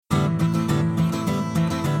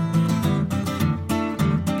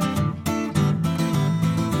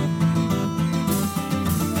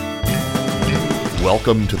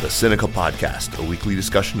Welcome to the Sinica Podcast, a weekly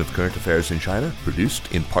discussion of current affairs in China, produced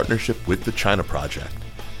in partnership with the China Project.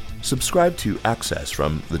 Subscribe to Access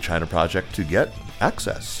from the China Project to get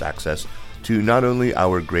access to not only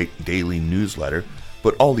our great daily newsletter,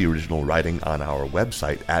 but all the original writing on our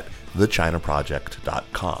website at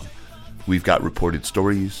thechinaproject.com. We've got reported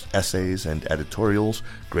stories, essays, and editorials,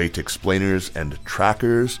 great explainers and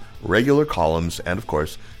trackers, regular columns, and of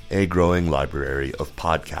course, a growing library of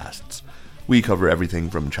podcasts. We cover everything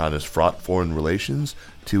from China's fraught foreign relations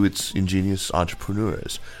to its ingenious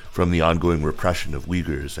entrepreneurs, from the ongoing repression of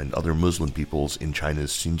Uyghurs and other Muslim peoples in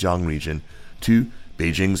China's Xinjiang region to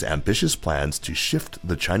Beijing's ambitious plans to shift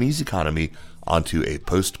the Chinese economy onto a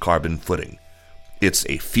post-carbon footing. It's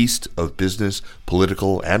a feast of business,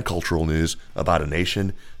 political, and cultural news about a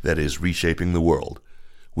nation that is reshaping the world.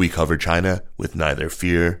 We cover China with neither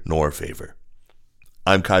fear nor favor.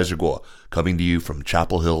 I'm Kaiser Kuo, coming to you from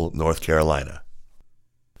Chapel Hill, North Carolina.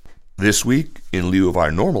 This week, in lieu of our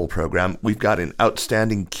normal program, we've got an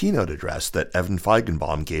outstanding keynote address that Evan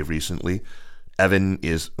Feigenbaum gave recently. Evan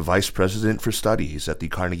is Vice President for Studies at the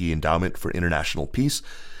Carnegie Endowment for International Peace.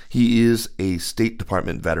 He is a State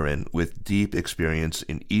Department veteran with deep experience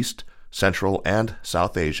in East, Central, and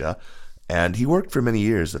South Asia, and he worked for many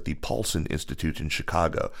years at the Paulson Institute in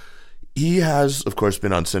Chicago. He has, of course,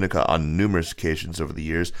 been on Sinica on numerous occasions over the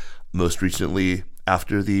years, most recently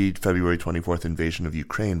after the February 24th invasion of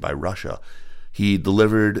Ukraine by Russia. He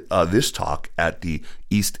delivered this talk at the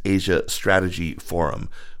East Asia Strategy Forum,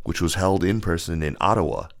 which was held in person in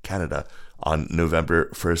Ottawa, Canada, on November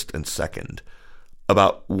 1st and 2nd.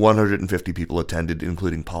 About 150 people attended,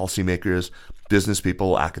 including policymakers, business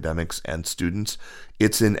people, academics, and students.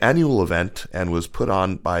 It's an annual event and was put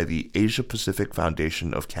on by the Asia-Pacific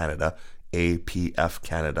Foundation of Canada, APF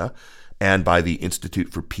Canada, and by the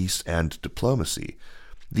Institute for Peace and Diplomacy.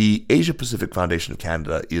 The Asia-Pacific Foundation of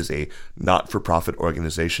Canada is a not-for-profit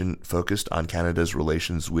organization focused on Canada's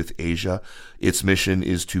relations with Asia. Its mission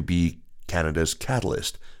is to be Canada's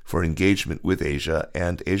catalyst for engagement with Asia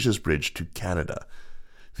and Asia's bridge to Canada.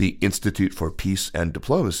 The Institute for Peace and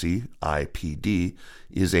Diplomacy, IPD,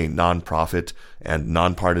 is a nonprofit and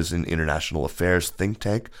nonpartisan international affairs think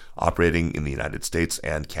tank operating in the United States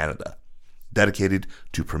and Canada, dedicated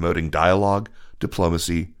to promoting dialogue,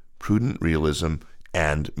 diplomacy, prudent realism,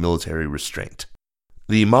 and military restraint.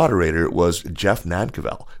 The moderator was Jeff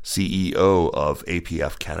Nankerville, CEO of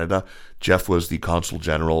APF Canada. Jeff was the Consul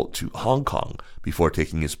General to Hong Kong before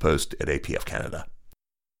taking his post at APF Canada.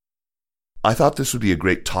 I thought this would be a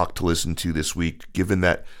great talk to listen to this week, given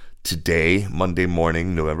that today, Monday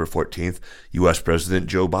morning, November 14th, U.S. President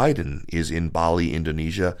Joe Biden is in Bali,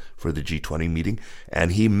 Indonesia for the G20 meeting,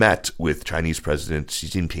 and he met with Chinese President Xi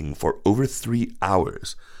Jinping for over 3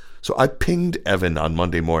 hours. So I pinged Evan on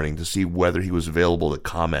Monday morning to see whether he was available to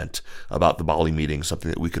comment about the Bali meeting, something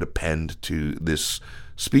that we could append to this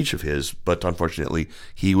speech of his, but unfortunately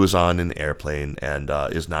he was on an airplane and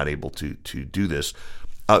is not able to do this.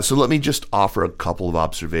 So let me just offer a couple of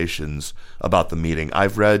observations about the meeting.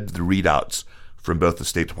 I've read the readouts from both the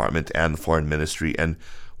State Department and the Foreign Ministry, and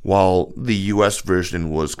while the U.S. version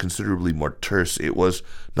was considerably more terse, it was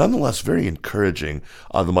nonetheless very encouraging.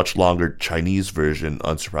 The much longer Chinese version,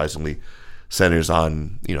 unsurprisingly, centers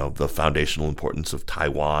on the foundational importance of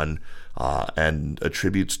Taiwan and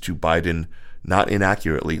attributes to Biden, not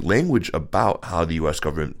inaccurately, language about how the U.S.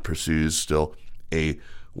 government pursues still a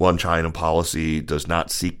one China policy, does not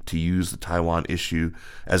seek to use the Taiwan issue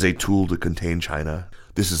as a tool to contain China.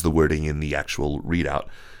 This is the wording in the actual readout,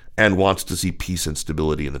 and wants to see peace and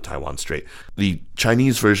stability in the Taiwan Strait. The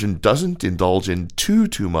Chinese version doesn't indulge in too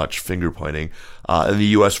much finger-pointing, and the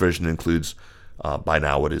U.S. version includes, by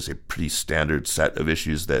now, what is a pretty standard set of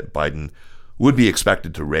issues that Biden would be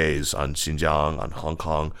expected to raise on Xinjiang, on Hong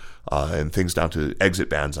Kong, and things down to exit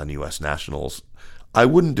bans on U.S. nationals. I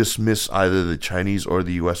wouldn't dismiss either the Chinese or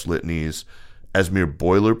the U.S. litanies as mere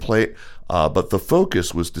boilerplate, but the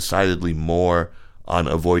focus was decidedly more on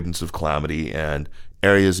avoidance of calamity and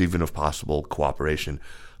areas even of possible cooperation.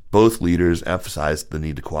 Both leaders emphasized the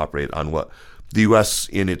need to cooperate on what the U.S.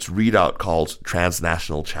 in its readout calls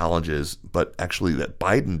transnational challenges, but actually that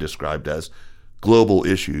Biden described as global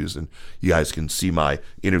issues. And you guys can see my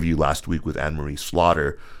interview last week with Anne-Marie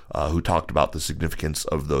Slaughter, who talked about the significance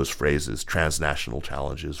of those phrases, transnational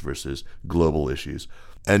challenges versus global issues.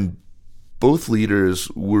 And both leaders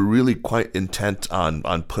were really quite intent on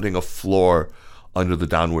putting a floor under the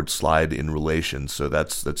downward slide in relations, so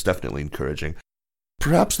that's definitely encouraging.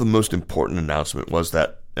 Perhaps the most important announcement was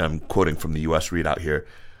that, I'm quoting from the U.S. readout here,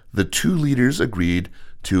 the two leaders agreed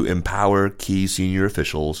to empower key senior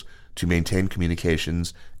officials to maintain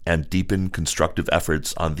communications and deepen constructive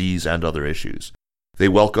efforts on these and other issues. They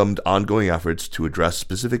welcomed ongoing efforts to address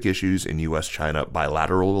specific issues in U.S.-China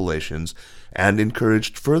bilateral relations and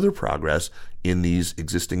encouraged further progress in these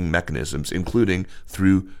existing mechanisms, including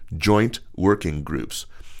through joint working groups.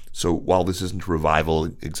 So while this isn't a revival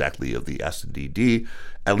exactly of the S&DD,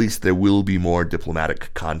 at least there will be more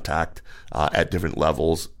diplomatic contact at different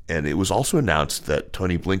levels. And it was also announced that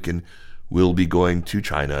Tony Blinken will be going to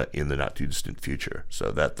China in the not-too-distant future.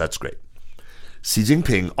 So that's great. Xi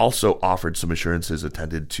Jinping also offered some assurances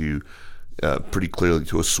intended to pretty clearly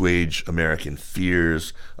to assuage American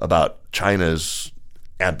fears about China's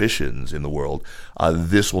ambitions in the world.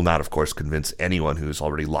 This will not, of course, convince anyone who is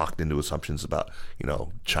already locked into assumptions about,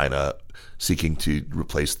 China seeking to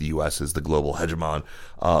replace the U.S. as the global hegemon.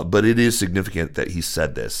 But it is significant that he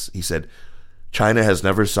said this. He said, China has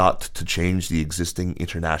never sought to change the existing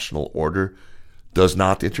international order, does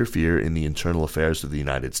not interfere in the internal affairs of the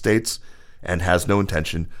United States, and has no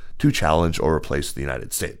intention to challenge or replace the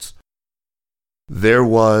United States. There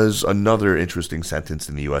was another interesting sentence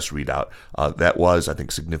in the U.S. readout that was, I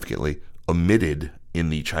think, significantly omitted in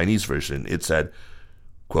the Chinese version. It said,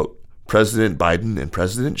 quote, President Biden and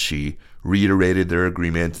President Xi reiterated their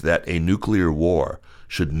agreement that a nuclear war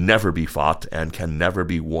should never be fought and can never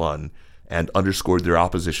be won, and underscored their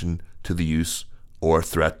opposition to the use or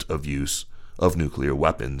threat of use of nuclear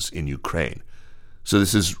weapons in Ukraine. So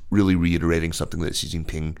this is really reiterating something that Xi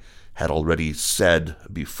Jinping had already said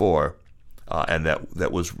before, and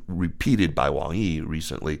that was repeated by Wang Yi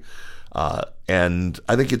recently. And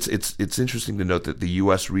I think it's interesting to note that the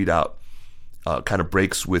U.S. readout kind of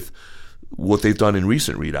breaks with what they've done in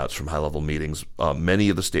recent readouts from high-level meetings. Many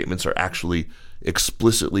of the statements are actually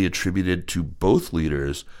explicitly attributed to both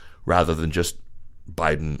leaders rather than just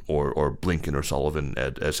Biden or Blinken or Sullivan,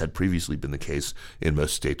 as had previously been the case in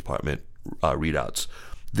most State Department readouts.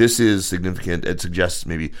 This is significant. It suggests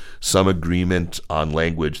maybe some agreement on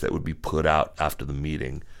language that would be put out after the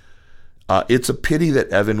meeting. It's a pity that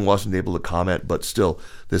Evan wasn't able to comment, but still,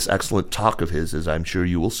 this excellent talk of his, as I'm sure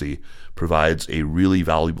you will see, provides a really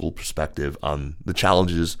valuable perspective on the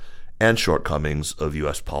challenges and shortcomings of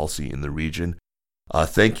U.S. policy in the region.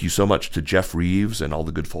 Thank you so much to Jeff Reeves and all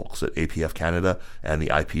the good folks at APF Canada and the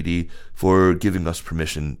IPD for giving us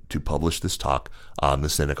permission to publish this talk on the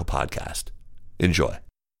Sinica podcast. Enjoy.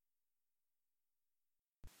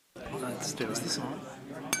 Let's do it.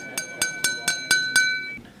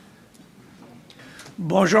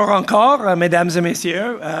 Bonjour encore, mesdames et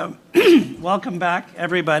messieurs. Welcome back,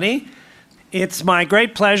 everybody. It's my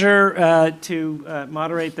great pleasure to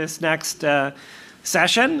moderate this next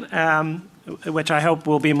session, which I hope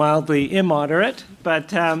will be mildly immoderate.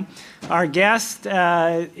 But our guest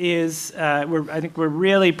I think we're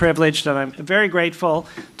really privileged, and I'm very grateful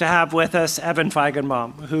to have with us Evan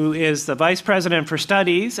Feigenbaum, who is the Vice President for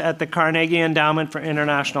Studies at the Carnegie Endowment for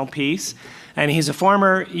International Peace, and he's a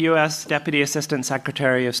former U.S. Deputy Assistant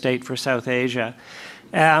Secretary of State for South Asia.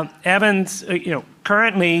 Evans,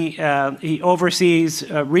 currently he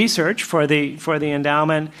oversees research for the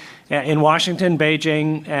endowment in Washington,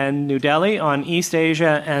 Beijing, and New Delhi on East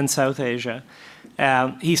Asia and South Asia.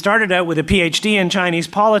 He started out with a PhD in Chinese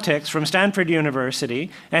politics from Stanford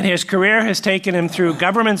University, and his career has taken him through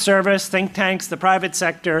government service, think tanks, the private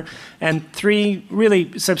sector, and three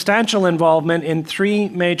really substantial involvement in three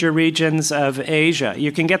major regions of Asia.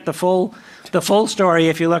 You can get the full story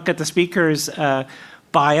if you look at the speaker's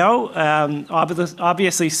bio.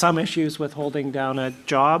 Obviously, some issues with holding down a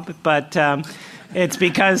job, but it's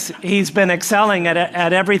because he's been excelling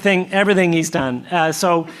at everything he's done.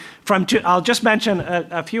 I'll just mention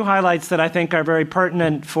a few highlights that I think are very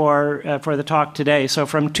pertinent for the talk today. So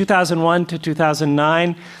from 2001 to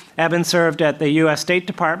 2009, Evan served at the U.S. State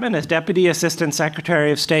Department as Deputy Assistant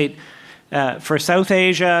Secretary of State for South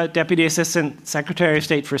Asia, Deputy Assistant Secretary of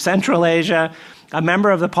State for Central Asia, a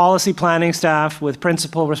member of the policy planning staff with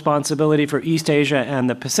principal responsibility for East Asia and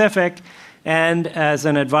the Pacific, and as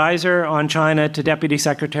an advisor on China to Deputy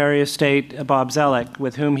Secretary of State Bob Zoellick,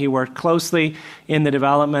 with whom he worked closely in the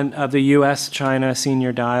development of the U.S.-China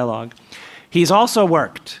Senior Dialogue. He's also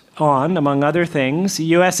worked on, among other things,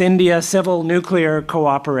 U.S.-India civil nuclear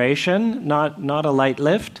cooperation, not a light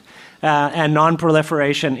lift, and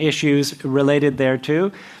non-proliferation issues related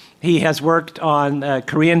thereto. He has worked on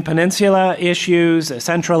Korean Peninsula issues,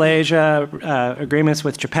 Central Asia, agreements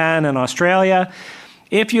with Japan and Australia,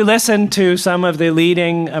 If you listen to some of the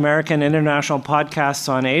leading American international podcasts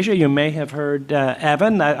on Asia, you may have heard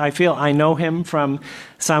Evan. I feel I know him from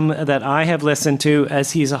some that I have listened to,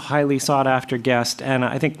 as he's a highly sought-after guest, and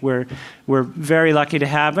I think we're very lucky to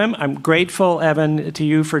have him. I'm grateful, Evan, to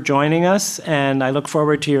you for joining us, and I look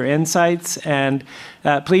forward to your insights. And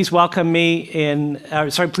please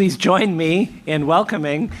join me in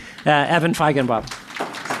welcoming Evan Feigenbaum.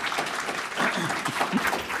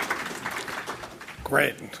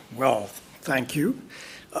 Great. Well, thank you.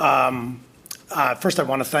 First, I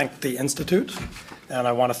want to thank the Institute, and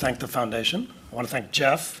I want to thank the Foundation. I want to thank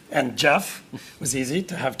Jeff. And Jeff, it was easy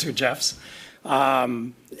to have two Jeffs.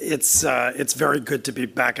 It's very good to be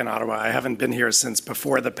back in Ottawa. I haven't been here since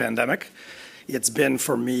before the pandemic. It's been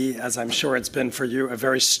for me, as I'm sure it's been for you, a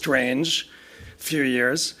very strange few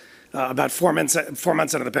years. About 4 months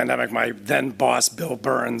into the pandemic, my then boss, Bill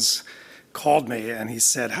Burns, called me and he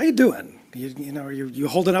said, "How you doing? You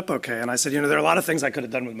holding up okay?" And I said, there are a lot of things I could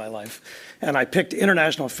have done with my life. And I picked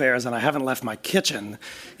international affairs, and I haven't left my kitchen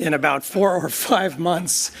in about 4 or 5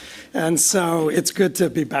 months. And so it's good to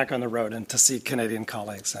be back on the road and to see Canadian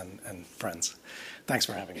colleagues and friends. Thanks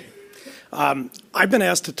for having me. I've been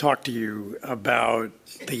asked to talk to you about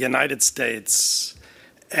the United States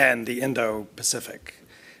and the Indo-Pacific.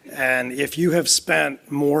 And if you have spent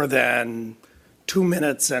more than 2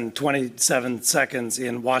 minutes and 27 seconds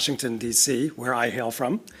in Washington, D.C., where I hail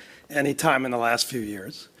from, any time in the last few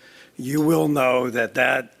years, you will know that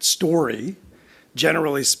that story,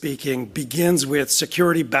 generally speaking, begins with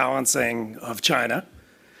security balancing of China.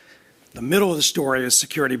 The middle of the story is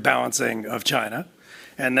security balancing of China.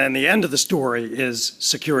 And then the end of the story is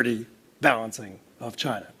security balancing of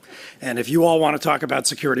China. And if you all want to talk about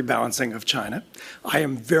security balancing of China, I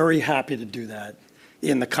am very happy to do that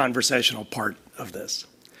in the conversational part of this.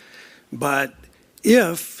 But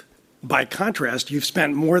if, by contrast, you've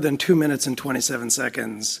spent more than 2 minutes and 27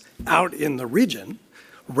 seconds out in the region,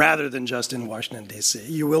 rather than just in Washington, D.C.,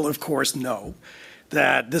 you will, of course, know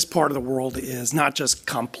that this part of the world is not just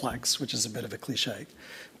complex, which is a bit of a cliche,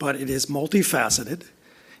 but it is multifaceted,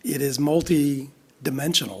 it is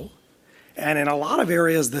multidimensional, and in a lot of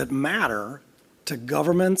areas that matter to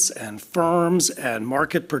governments and firms and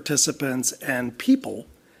market participants and people,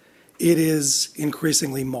 it is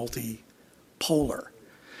increasingly multipolar.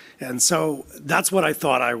 And so that's what I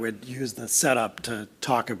thought I would use the setup to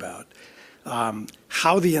talk about.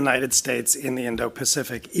 How the United States in the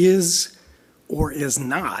Indo-Pacific is or is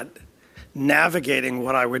not navigating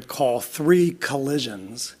what I would call 3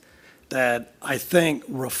 collisions that I think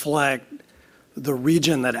reflect the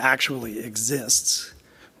region that actually exists,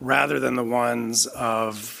 rather than the ones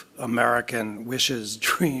of American wishes,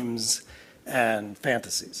 dreams, and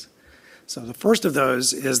fantasies. So the first of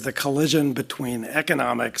those is the collision between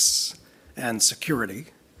economics and security.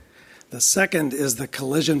 The second is the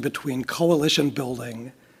collision between coalition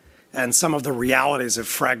building and some of the realities of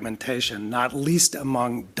fragmentation, not least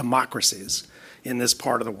among democracies in this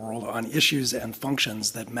part of the world on issues and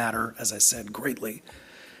functions that matter, as I said, greatly.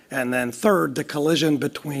 And then third, the collision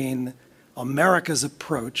between America's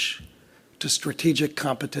approach to strategic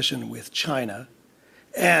competition with China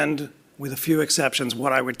and, with a few exceptions,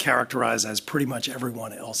 what I would characterize as pretty much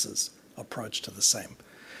everyone else's approach to the same.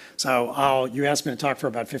 So you asked me to talk for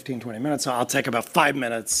about 15, 20 minutes, so I'll take about 5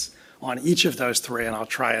 minutes on each of those 3, and I'll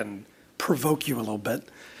try and provoke you a little bit.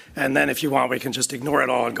 And then if you want, we can just ignore it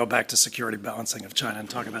all and go back to security balancing of China and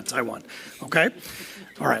talk about Taiwan. Okay?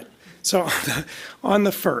 All right. So on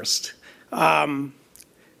the first,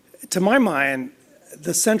 to my mind,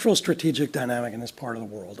 the central strategic dynamic in this part of the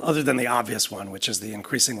world, other than the obvious one, which is the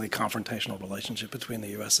increasingly confrontational relationship between the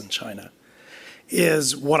U.S. and China,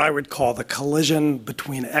 is what I would call the collision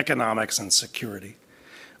between economics and security.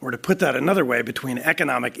 Or to put that another way, between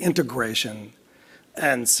economic integration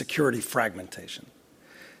and security fragmentation.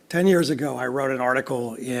 10 years ago, I wrote an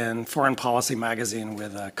article in Foreign Policy magazine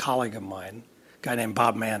with a colleague of mine, a guy named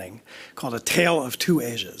Bob Manning, called A Tale of Two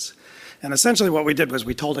Asias. And essentially what we did was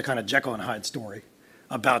we told a kind of Jekyll and Hyde story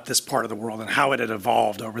about this part of the world and how it had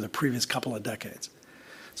evolved over the previous couple of decades.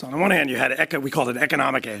 So on the one hand, you had, we called it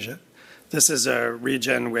economic Asia. This is a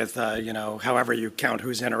region with, however you count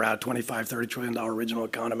who's in or out, $25, $30 trillion regional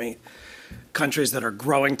economy, countries that are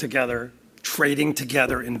growing together, trading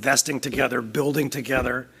together, investing together, building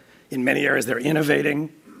together. In many areas, they're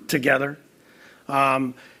innovating together.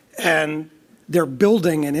 And they're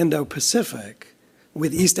building an Indo-Pacific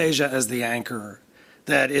with East Asia as the anchor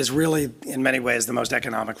that is really, in many ways, the most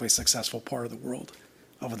economically successful part of the world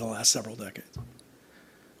over the last several decades.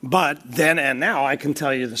 But then and now, I can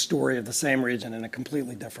tell you the story of the same region in a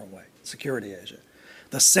completely different way, security Asia.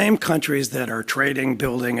 the same countries that are trading,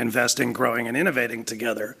 building, investing, growing, and innovating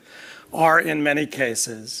together are in many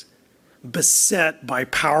cases beset by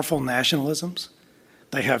powerful nationalisms.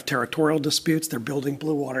 They have territorial disputes, they're building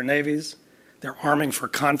blue water navies, they're arming for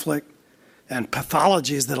conflict, and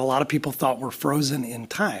pathologies that a lot of people thought were frozen in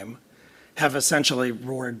time have essentially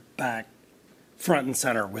roared back front and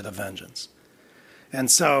center with a vengeance.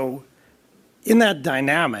 And so in that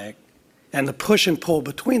dynamic and the push and pull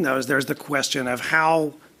between those, there's the question of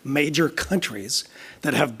how major countries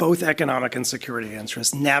that have both economic and security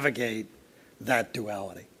interests navigate that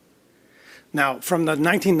duality. Now, from the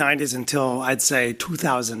 1990s until I'd say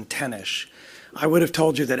 2010-ish, I would have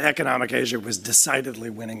told you that economic Asia was decidedly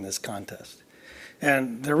winning this contest.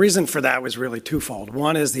 And the reason for that was really twofold.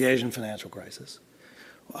 One is the Asian financial crisis,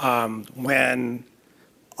 when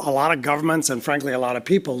a lot of governments and frankly a lot of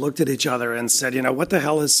people looked at each other and said, you know, what the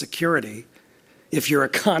hell is security if your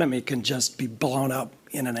economy can just be blown up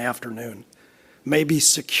in an afternoon? Maybe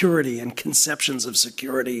security and conceptions of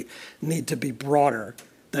security need to be broader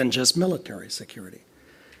than just military security.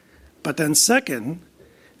 But then second,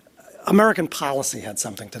 American policy had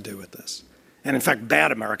something to do with this. And in fact,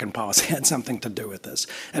 bad American policy had something to do with this,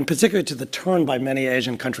 and particularly to the turn by many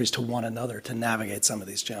Asian countries to one another to navigate some of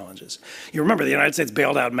these challenges. You remember the United States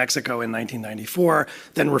bailed out Mexico in 1994,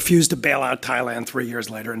 then refused to bail out Thailand 3 years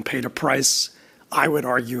later and paid a price, I would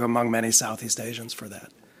argue, among many Southeast Asians for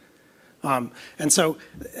that. And so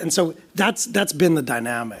that's been the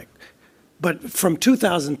dynamic. But from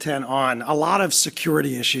 2010 on, a lot of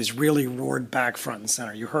security issues really roared back front and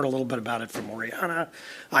center. You heard a little bit about it from Oriana.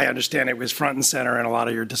 I understand it was front and center in a lot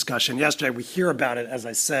of your discussion yesterday. We hear about it, as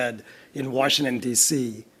I said, in Washington,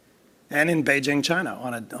 D.C. and in Beijing, China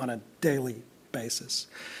on a daily basis.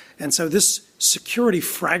 And so this security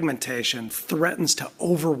fragmentation threatens to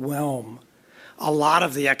overwhelm a lot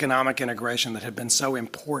of the economic integration that had been so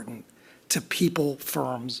important to people,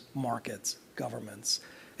 firms, markets, governments,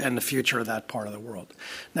 and the future of that part of the world.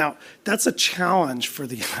 Now, that's a challenge for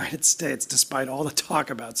the United States, despite all the talk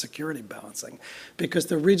about security balancing, because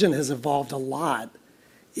the region has evolved a lot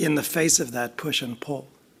in the face of that push and pull.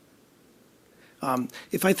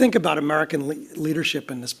 If I think about American leadership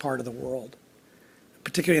in this part of the world,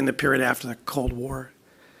 particularly in the period after the Cold War,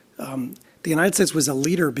 the United States was a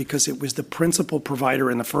leader because it was the principal provider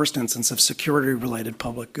in the first instance of security-related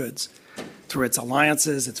public goods through its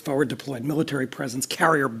alliances, its forward-deployed military presence,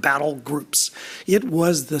 carrier battle groups. It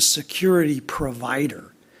was the security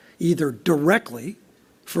provider, either directly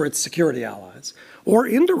for its security allies or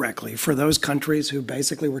indirectly for those countries who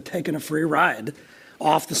basically were taking a free ride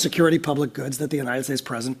off the security public goods that the United States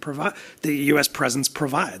the U.S. presence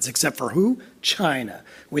provides, except for who? China,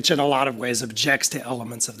 which in a lot of ways objects to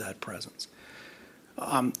elements of that presence.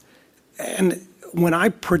 And when I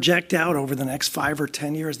project out over the next 5 or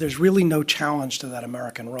 10 years, there's really no challenge to that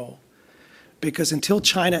American role. Because until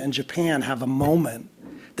China and Japan have a moment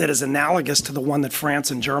that is analogous to the one that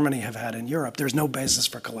France and Germany have had in Europe, there's no basis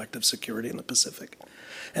for collective security in the Pacific.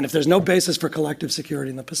 And if there's no basis for collective security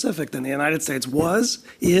in the Pacific, then the United States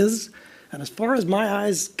is, and as far as my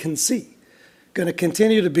eyes can see, going to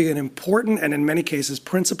continue to be an important and in many cases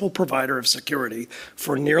principal provider of security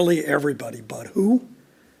for nearly everybody, but who?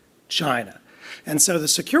 China. And so the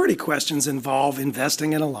security questions involve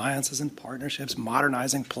investing in alliances and partnerships,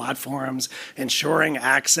 modernizing platforms, ensuring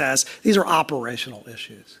access. These are operational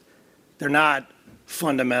issues. They're not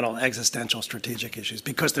fundamental existential strategic issues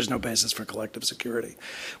because there's no basis for collective security.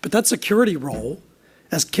 But that security role,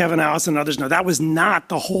 as Kevin, Allison, and others know, that was not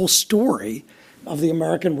the whole story of the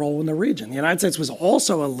American role in the region. The United States was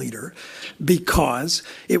also a leader because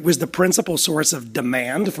it was the principal source of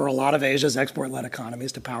demand for a lot of Asia's export-led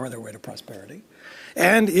economies to power their way to prosperity.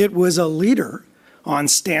 And it was a leader on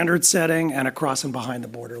standard setting and across and behind the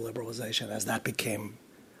border liberalization as that became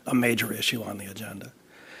a major issue on the agenda.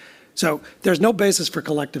 So there's no basis for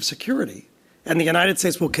collective security, and the United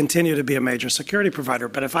States will continue to be a major security provider.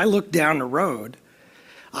 But if I look down the road,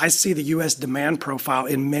 I see the U.S. demand profile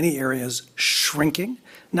in many areas shrinking,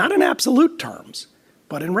 not in absolute terms,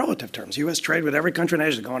 but in relative terms. U.S. trade with every country in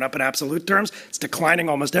Asia is going up in absolute terms. It's declining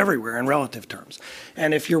almost everywhere in relative terms.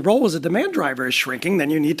 And if your role as a demand driver is shrinking, then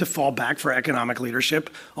you need to fall back for economic leadership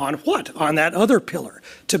on what? On that other pillar,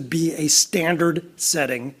 to be a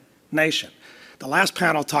standard-setting nation. The last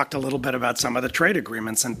panel talked a little bit about some of the trade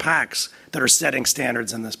agreements and pacts that are setting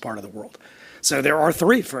standards in this part of the world. So there are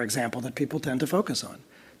 3, for example, that people tend to focus on.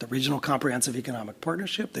 The Regional Comprehensive Economic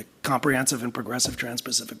Partnership, the Comprehensive and Progressive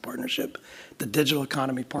Trans-Pacific Partnership, the Digital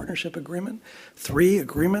Economy Partnership Agreement. 3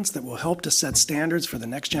 agreements that will help to set standards for the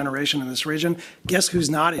next generation in this region. Guess who's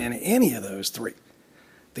not in any of those 3?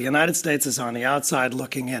 The United States is on the outside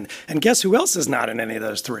looking in. And guess who else is not in any of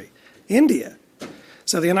those three? India.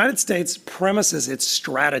 So the United States premises its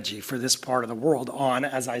strategy for this part of the world on,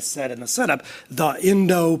 as I said in the setup, the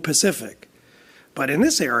Indo-Pacific. But in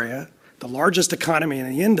this area, the largest economy in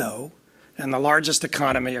the Indo and the largest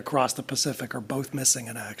economy across the Pacific are both missing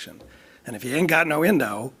in action. And if you ain't got no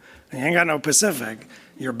Indo, and you ain't got no Pacific,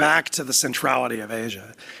 you're back to the centrality of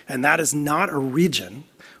Asia. And that is not a region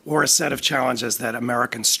or a set of challenges that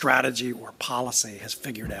American strategy or policy has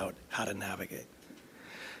figured out how to navigate.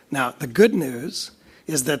 Now, the good news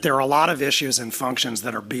is that there are a lot of issues and functions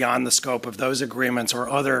that are beyond the scope of those agreements or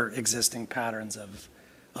other existing patterns of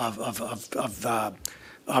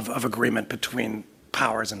agreement between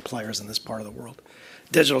powers and players in this part of the world.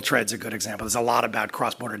 Digital trade's a good example. There's a lot about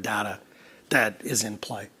cross-border data that is in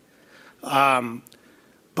play.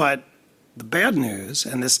 But the bad news,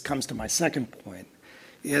 and this comes to my second point,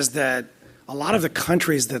 is that a lot of the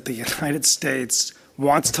countries that the United States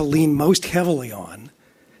wants to lean most heavily on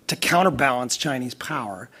to counterbalance Chinese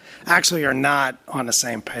power actually are not on the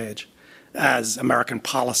same page as American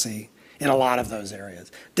policy in a lot of those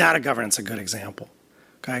areas. Data governance is a good example.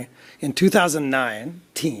 Okay? In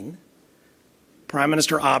 2019, Prime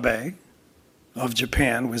Minister Abe of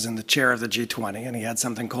Japan was in the chair of the G20, and he had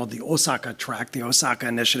something called the Osaka Tract, the Osaka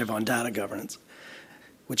Initiative on Data Governance,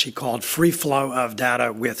 which he called Free Flow of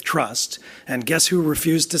Data with Trust. And guess who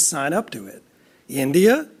refused to sign up to it?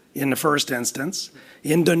 India in the first instance,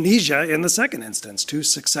 Indonesia in the second instance, two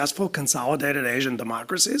successful consolidated Asian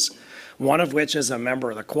democracies, one of which is a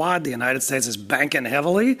member of the Quad. The United States is banking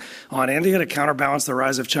heavily on India to counterbalance the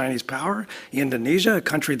rise of Chinese power. Indonesia, a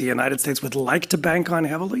country the United States would like to bank on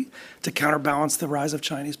heavily to counterbalance the rise of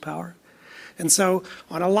Chinese power. And so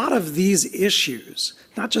on a lot of these issues,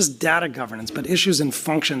 not just data governance, but issues and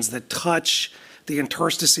functions that touch the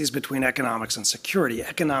interstices between economics and security,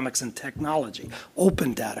 economics and technology,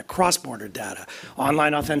 open data, cross-border data,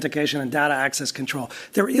 online authentication and data access control.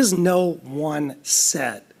 There is no one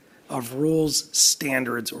set of rules,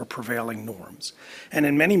 standards, or prevailing norms. And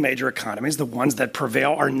in many major economies, the ones that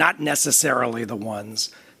prevail are not necessarily the ones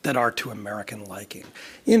that are to American liking.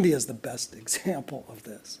 India is the best example of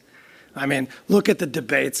this. I mean, look at the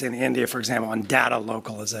debates in India, for example, on data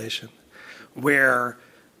localization, where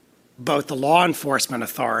both the law enforcement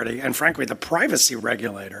authority and, frankly, the privacy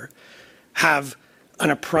regulator have an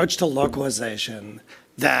approach to localization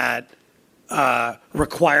that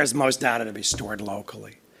requires most data to be stored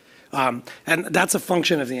locally. And that's a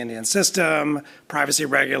function of the Indian system. Privacy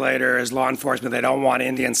regulators, law enforcement, they don't want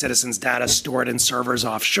Indian citizens' data stored in servers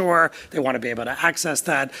offshore. They want to be able to access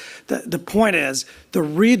that. The point is, the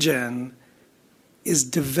region is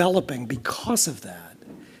developing, because of that,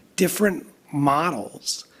 different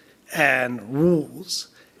models and rules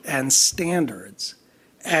and standards,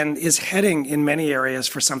 and is heading in many areas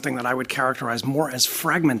for something that I would characterize more as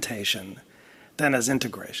fragmentation than as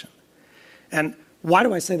integration. And why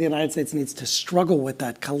do I say the United States needs to struggle with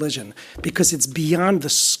that collision? Because it's beyond the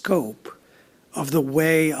scope of the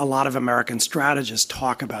way a lot of American strategists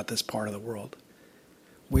talk about this part of the world,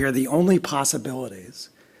 where the only possibilities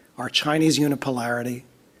are Chinese unipolarity,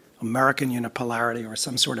 American unipolarity, or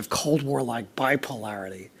some sort of Cold War-like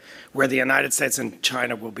bipolarity, where the United States and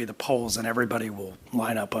China will be the poles and everybody will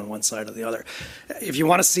line up on one side or the other. If you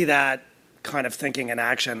want to see that kind of thinking in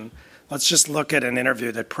action, let's just look at an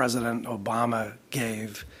interview that President Obama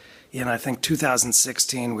gave in, I think,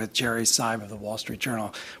 2016 with Jerry Seib of the Wall Street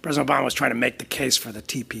Journal. President Obama was trying to make the case for the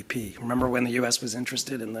TPP. Remember when the U.S. was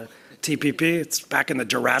interested in the TPP? It's back in the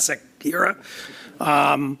Jurassic era.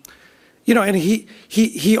 And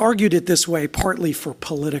he argued it this way partly for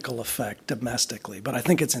political effect domestically, but I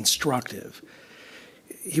think it's instructive.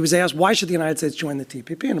 He was asked, why should the United States join the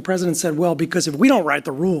TPP? And the president said, well, because if we don't write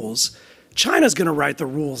the rules, China's going to write the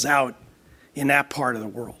rules out in that part of the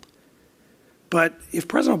world. But if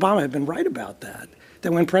President Obama had been right about that,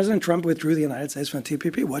 then when President Trump withdrew the United States from the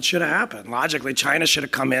TPP, what should have happened? Logically, China should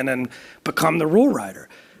have come in and become the rule writer.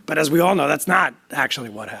 But as we all know, that's not actually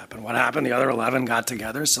what happened. What happened, the other 11 got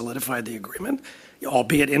together, solidified the agreement,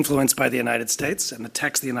 albeit influenced by the United States and the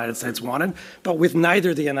text the United States wanted, but with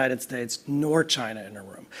neither the United States nor China in a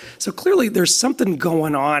room. So clearly there's something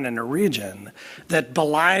going on in the region that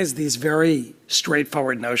belies these very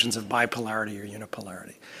straightforward notions of bipolarity or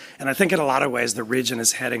unipolarity. And I think in a lot of ways the region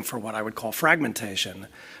is heading for what I would call fragmentation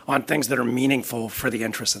on things that are meaningful for the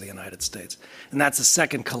interests of the United States. And that's a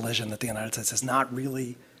second collision that the United States has not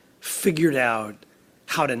really figured out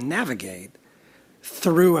how to navigate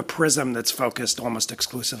through a prism that's focused almost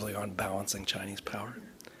exclusively on balancing Chinese power.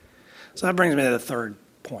 So that brings me to the third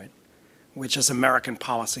point, which is American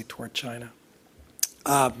policy toward China.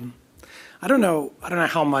 I don't know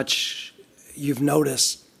how much you've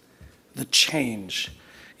noticed the change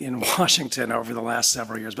in Washington over the last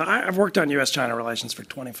several years, but I've worked on U.S.-China relations for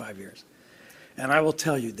 25 years. And I will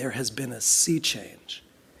tell you, there has been a sea change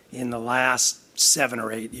in the last 7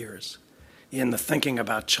 or 8 years in the thinking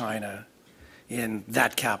about China in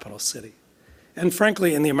that capital city. And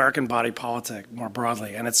frankly, in the American body politic more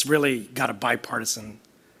broadly. And it's really got a bipartisan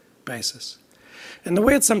basis. And the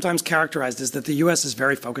way it's sometimes characterized is that the U.S. is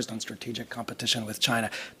very focused on strategic competition with China.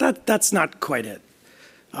 That's not quite it.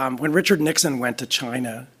 When Richard Nixon went to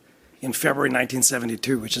China in February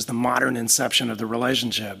 1972, which is the modern inception of the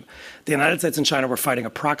relationship, the United States and China were fighting a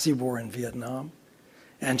proxy war in Vietnam,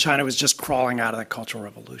 and China was just crawling out of the Cultural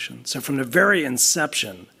Revolution. So from the very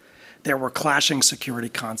inception, there were clashing security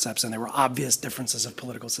concepts, and there were obvious differences of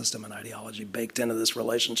political system and ideology baked into this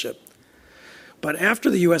relationship. But after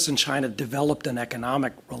the U.S. and China developed an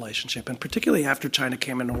economic relationship, and particularly after China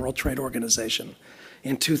came into the World Trade Organization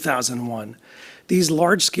in 2001, these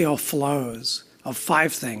large-scale flows of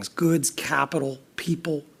 5 things: goods, capital,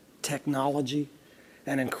 people, technology,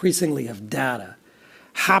 and increasingly of data,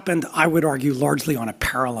 happened, I would argue, largely on a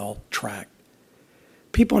parallel track.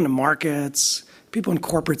 People in the markets, people in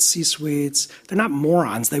corporate C-suites, they're not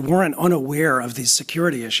morons. They weren't unaware of these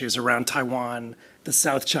security issues around Taiwan, the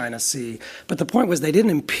South China Sea. But the point was they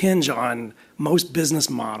didn't impinge on most business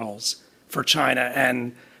models for China,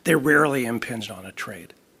 and they rarely impinged on a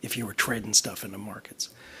trade if you were trading stuff in the markets.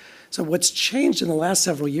 So what's changed in the last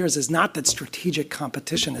several years is not that strategic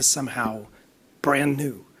competition is somehow brand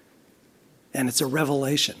new, and it's a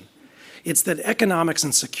revelation. It's that economics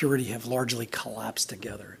and security have largely collapsed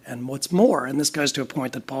together. And what's more, and this goes to a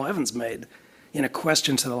point that Paul Evans made in a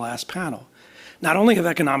question to the last panel, not only have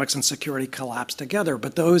economics and security collapsed together,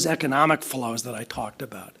 but those economic flows that I talked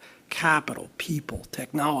about, capital, people,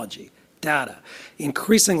 technology, data,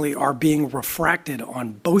 increasingly are being refracted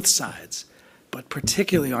on both sides, but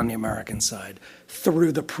particularly on the American side,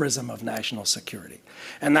 through the prism of national security.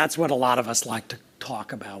 And that's what a lot of us like to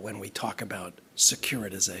talk about when we talk about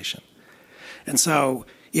securitization. And so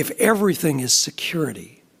if everything is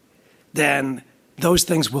security, then those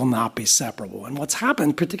things will not be separable. And what's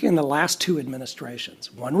happened, particularly in the last 2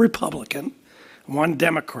 administrations, one Republican, one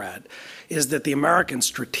Democrat, is that the American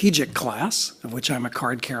strategic class, of which I'm a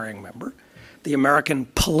card-carrying member, the American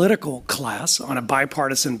political class on a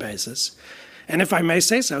bipartisan basis, and if I may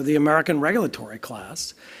say so, the American regulatory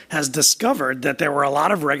class has discovered that there were a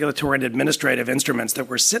lot of regulatory and administrative instruments that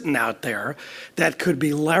were sitting out there that could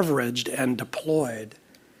be leveraged and deployed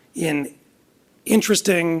in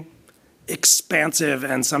interesting, expansive,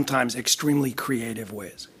 and sometimes extremely creative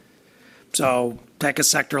ways. So take a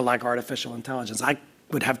sector like artificial intelligence. I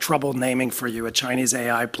would have trouble naming for you a Chinese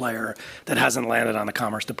AI player that hasn't landed on the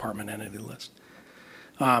Commerce Department entity list.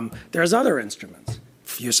 There's other instruments.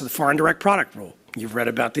 Use of the foreign direct product rule. You've read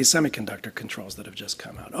about these semiconductor controls that have just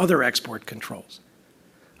come out. Other export controls.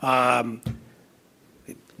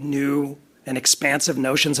 New and expansive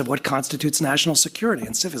notions of what constitutes national security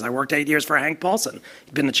and CIFIs. I worked 8 years for Hank Paulson.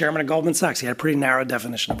 He'd been the chairman of Goldman Sachs. He had a pretty narrow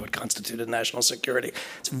definition of what constituted national security.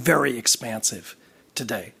 It's very expansive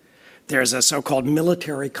today. There's a so-called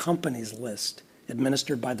military companies list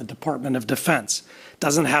administered by the Department of Defense.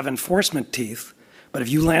 Doesn't have enforcement teeth, but if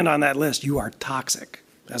you land on that list, you are toxic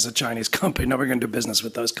as a Chinese company. Nobody's going to do business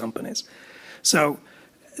with those companies. So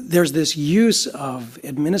there's this use of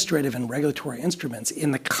administrative and regulatory instruments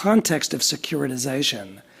in the context of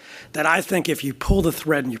securitization that I think if you pull the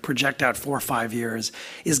thread and you project out 4 or 5 years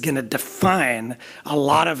is going to define a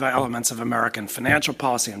lot of elements of American financial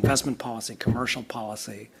policy, investment policy, commercial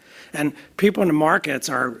policy. And people in the markets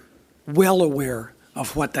are well aware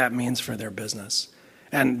of what that means for their business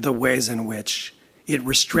and the ways in which it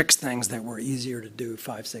restricts things that were easier to do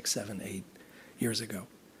 5, 6, 7, 8 years ago.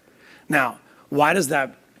 Now, why is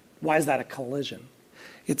that a collision?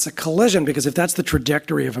 It's a collision because if that's the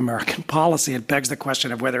trajectory of American policy, it begs the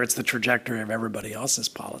question of whether it's the trajectory of everybody else's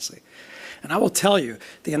policy. And I will tell you,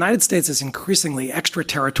 the United States is increasingly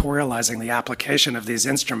extraterritorializing the application of these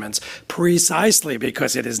instruments precisely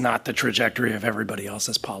because it is not the trajectory of everybody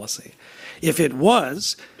else's policy. If it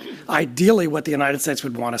was, ideally what the United States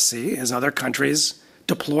would want to see is other countries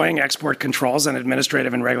deploying export controls and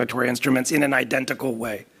administrative and regulatory instruments in an identical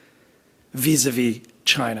way vis-a-vis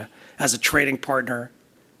China as a trading partner,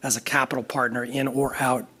 as a capital partner in or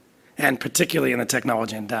out, and particularly in the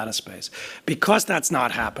technology and data space. Because that's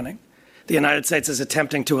not happening, the United States is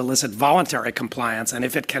attempting to elicit voluntary compliance, and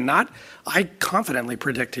if it cannot, I confidently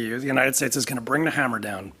predict to you the United States is going to bring the hammer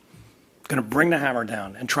down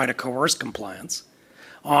and try to coerce compliance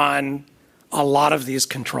on a lot of these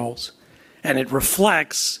controls. And it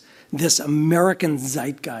reflects this American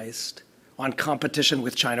zeitgeist on competition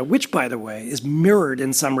with China, which, by the way, is mirrored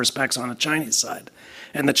in some respects on the Chinese side.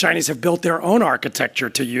 And the Chinese have built their own architecture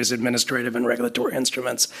to use administrative and regulatory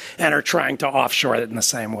instruments and are trying to offshore it in the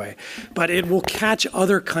same way. But it will catch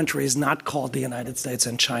other countries not called the United States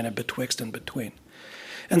and China betwixt and between.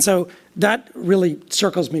 And so that really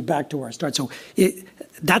circles me back to where I started. So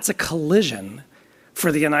that's a collision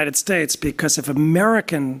for the United States, because if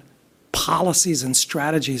American policies and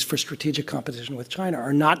strategies for strategic competition with China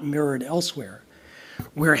are not mirrored elsewhere,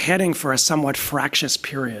 we're heading for a somewhat fractious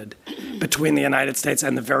period between the United States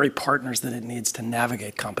and the very partners that it needs to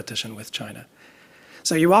navigate competition with China.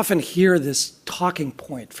 So you often hear this talking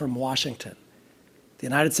point from Washington. The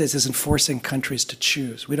United States isn't forcing countries to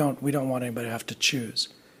choose. We don't want anybody to have to choose.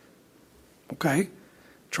 Okay?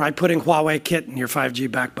 Try putting Huawei kit in your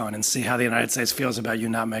 5G backbone and see how the United States feels about you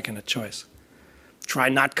not making a choice. Try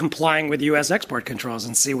not complying with U.S. export controls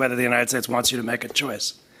and see whether the United States wants you to make a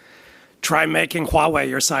choice. Try making Huawei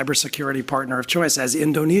your cybersecurity partner of choice, as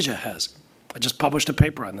Indonesia has. I just published a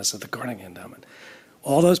paper on this at the Carnegie Endowment.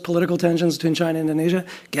 All those political tensions between China and Indonesia,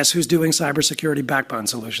 guess who's doing cybersecurity backbone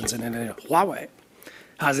solutions in Indonesia? Huawei.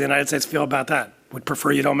 How does the United States feel about that? Would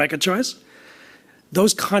prefer you don't make a choice?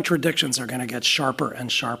 Those contradictions are going to get sharper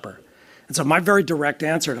and sharper. And so my very direct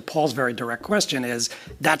answer to Paul's very direct question is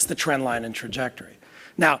that's the trend line and trajectory.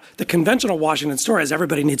 Now, the conventional Washington story is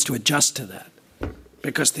everybody needs to adjust to that,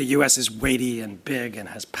 because the U.S. is weighty and big and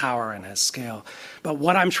has power and has scale. But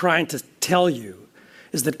what I'm trying to tell you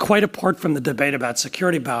is that quite apart from the debate about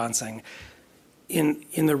security balancing, in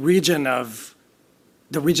the region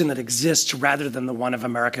that exists rather than the one of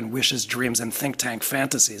American wishes, dreams, and think tank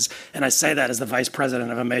fantasies, and I say that as the vice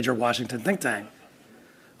president of a major Washington think tank,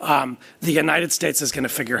 the United States is going to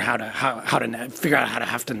figure out how to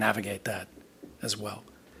have to navigate that as well.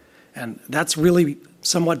 And that's really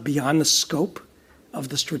somewhat beyond the scope of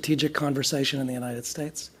the strategic conversation in the United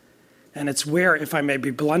States. And it's where, if I may be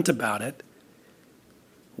blunt about it,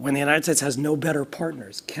 when the United States has no better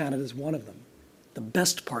partners, Canada's one of them. The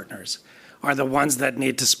best partners are the ones that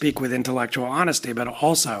need to speak with intellectual honesty, but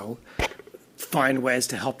also find ways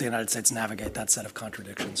to help the United States navigate that set of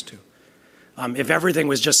contradictions too. If everything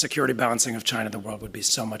was just security balancing of China, the world would be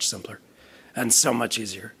so much simpler and so much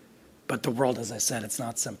easier. But the world, as I said, it's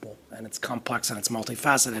not simple, and it's complex, and it's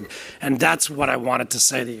multifaceted. And that's what I wanted to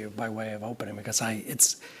say to you by way of opening, because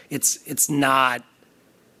it's not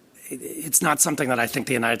something that I think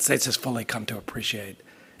the United States has fully come to appreciate.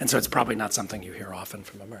 And so it's probably not something you hear often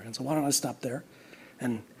from Americans. So why don't I stop there?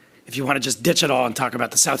 And if you want to just ditch it all and talk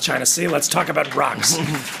about the South China Sea, let's talk about rocks.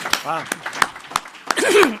 Wow.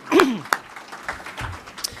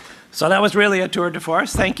 So that was really a tour de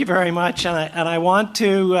force. Thank you very much. And I want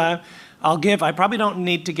to, I probably don't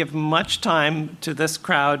need to give much time to this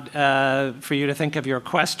crowd for you to think of your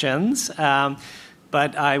questions.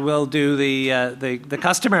 But I will do the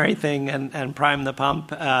customary thing and prime the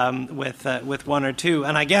pump with one or two.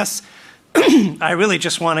 And I guess I really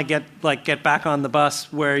just want to get back on the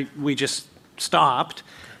bus where we just stopped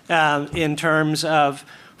in terms of,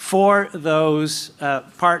 for those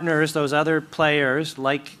partners, those other players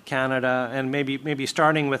like Canada, and maybe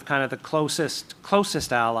starting with kind of the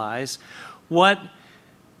closest allies, what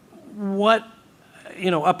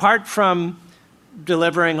apart from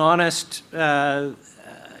delivering honest,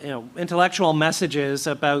 intellectual messages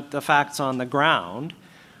about the facts on the ground,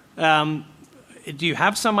 do you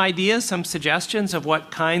have some ideas, some suggestions of what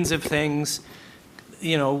kinds of things,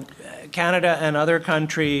 Canada and other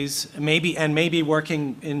countries, maybe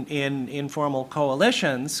working in informal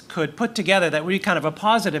coalitions, could put together that would be kind of a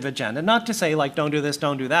positive agenda? Not to say like, don't do this,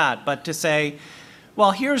 don't do that, but to say,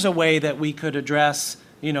 well, here's a way that we could address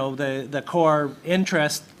the core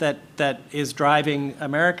interest that is driving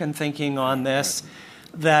American thinking on this,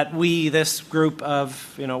 that this group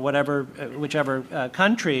of whichever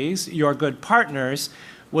countries, your good partners,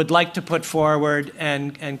 would like to put forward,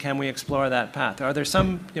 and can we explore that path? Are there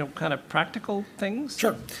some kind of practical things?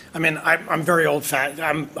 Sure. I mean, I'm very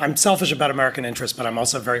old-fashioned. I'm selfish about American interests, but I'm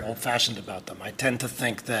also very old-fashioned about them. I tend to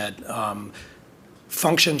think that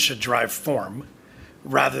function should drive form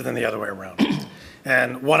rather than the other way around.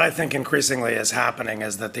 And what I think increasingly is happening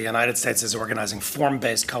is that the United States is organizing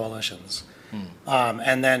form-based coalitions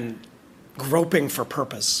and then groping for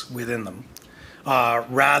purpose within them,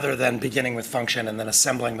 rather than beginning with function and then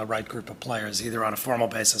assembling the right group of players, either on a formal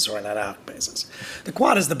basis or an ad hoc basis. The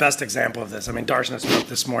Quad is the best example of this. I mean, Darshana spoke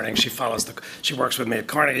this morning. She works with me at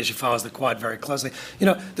Carnegie. She follows the Quad very closely.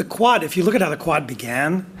 The Quad, if you look at how the Quad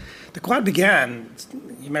began,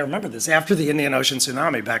 you may remember this, after the Indian Ocean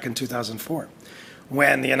tsunami back in 2004.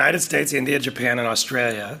 when the United States, India, Japan, and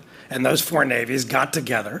Australia, and those four navies got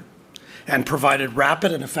together and provided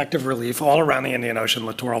rapid and effective relief all around the Indian Ocean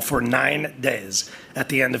littoral for 9 days at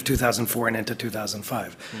the end of 2004 and into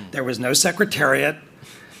 2005. There was no secretariat,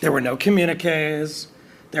 there were no communiques,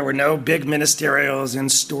 there were no big ministerials in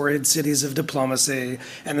storied cities of diplomacy,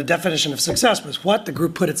 and the definition of success was what? The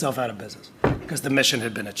group put itself out of business because the mission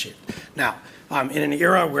had been achieved. Now, in an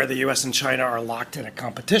era where the US and China are locked in a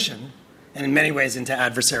competition, and in many ways into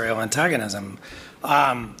adversarial antagonism,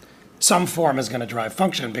 some form is going to drive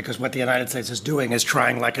function, because what the United States is doing is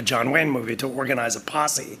trying, like a John Wayne movie, to organize a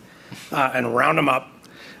posse and round them up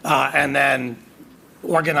and then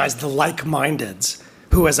organize the like-mindeds,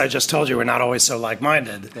 who, as I just told you, are not always so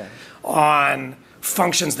like-minded, on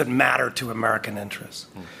functions that matter to American interests.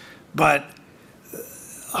 But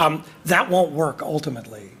that won't work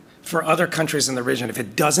ultimately for other countries in the region if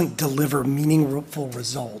it doesn't deliver meaningful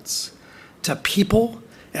results to people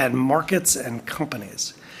and markets and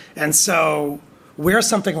companies. And so where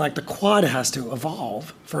something like the Quad has to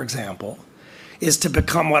evolve, for example, is to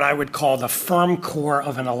become what I would call the firm core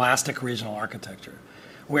of an elastic regional architecture,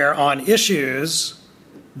 where on issues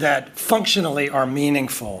that functionally are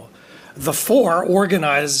meaningful, the four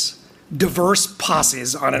organize diverse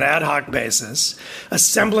posses on an ad hoc basis,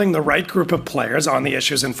 assembling the right group of players on the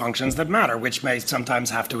issues and functions that matter, which may sometimes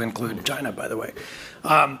have to include China, by the way.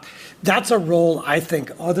 That's a role I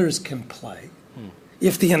think others can play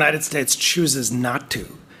if the United States chooses not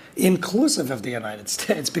to, inclusive of the United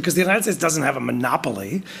States, because the United States doesn't have a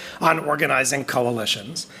monopoly on organizing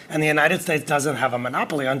coalitions, and the United States doesn't have a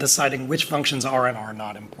monopoly on deciding which functions are and are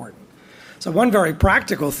not important. So one very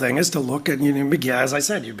practical thing is to look at, as I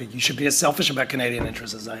said, you should be as selfish about Canadian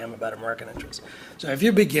interests as I am about American interests. So if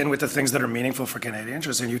you begin with the things that are meaningful for Canadian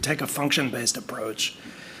interests and you take a function-based approach,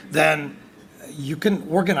 then you can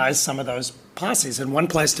organize some of those posses. And one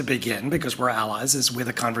place to begin, because we're allies, is with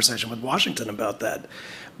a conversation with Washington about that.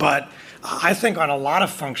 But I think on a lot of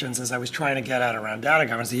functions, as I was trying to get at around data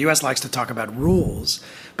governance, the U.S. likes to talk about rules,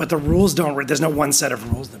 but the rules there's no one set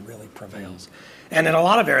of rules that really prevails. And in a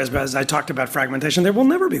lot of areas, as I talked about fragmentation, there will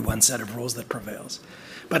never be one set of rules that prevails.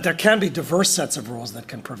 But there can be diverse sets of rules that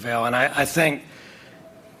can prevail. And I think,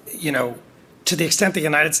 to the extent the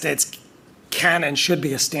United States can and should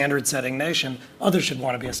be a standard-setting nation, others should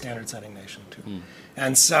want to be a standard-setting nation too.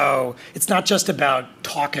 And so it's not just about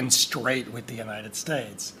talking straight with the United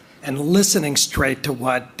States and listening straight to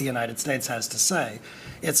what the United States has to say.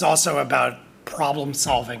 It's also about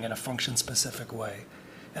problem-solving in a function-specific way.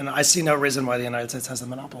 And I see no reason why the United States has a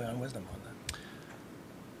monopoly on wisdom on that.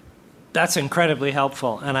 That's incredibly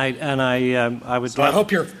helpful, and I would. So I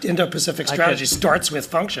hope your Indo-Pacific strategy starts with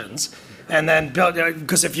functions, and then build.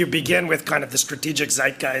 Because if you begin with kind of the strategic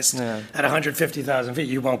zeitgeist at 150,000 feet,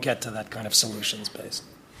 you won't get to that kind of solutions based.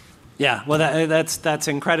 Yeah, well, that's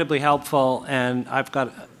incredibly helpful, and I've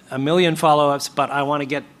got a million follow-ups, but I want to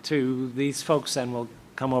get to these folks, and we'll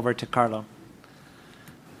come over to Carlo.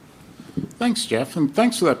 Thanks, Jeff, and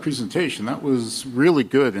thanks for that presentation. That was really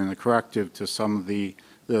good and a corrective to some of the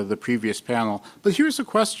previous panel. But here's a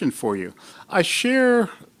question for you. I share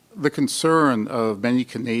the concern of many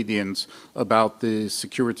Canadians about the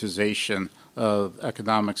securitization of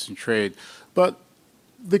economics and trade, but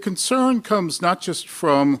the concern comes not just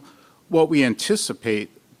from what we anticipate,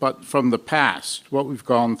 but from the past, what we've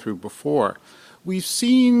gone through before. We've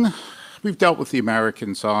dealt with the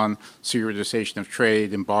Americans on securitization of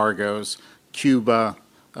trade, embargoes, Cuba,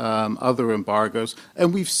 other embargoes,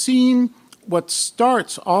 and we've seen what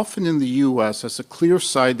starts often in the U.S. as a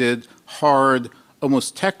clear-sighted, hard,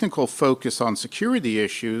 almost technical focus on security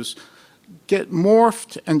issues get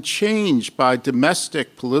morphed and changed by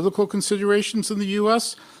domestic political considerations in the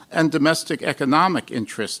U.S. and domestic economic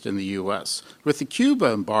interest in the U.S. With the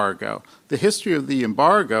Cuba embargo, the history of the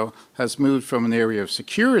embargo has moved from an area of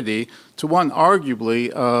security to one arguably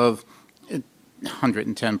of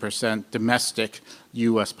 110% domestic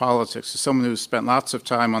U.S. politics. As someone who's spent lots of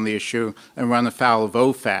time on the issue and run afoul of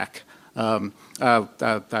OFAC,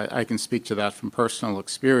 I can speak to that from personal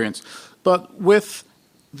experience. But with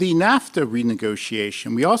the NAFTA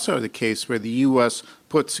renegotiation, we also had a case where the U.S.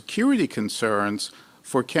 put security concerns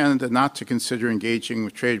for Canada not to consider engaging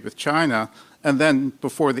with trade with China, and then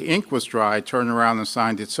before the ink was dry, turned around and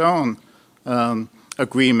signed its own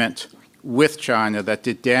agreement with China that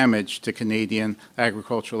did damage to Canadian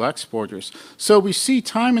agricultural exporters. So we see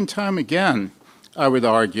time and time again, I would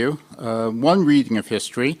argue, one reading of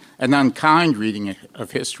history, an unkind reading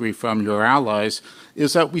of history from your allies,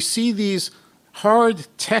 is that we see these hard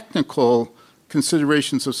technical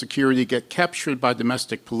considerations of security get captured by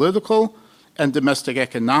domestic political and domestic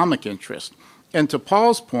economic interest. And to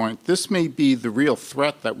Paul's point, this may be the real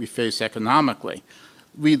threat that we face economically.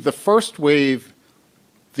 The first wave,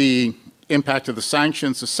 the impact of the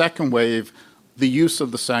sanctions, the second wave, the use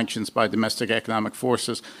of the sanctions by domestic economic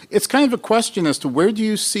forces. It's kind of a question as to where do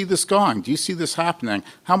you see this going? Do you see this happening?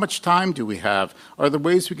 How much time do we have? Are there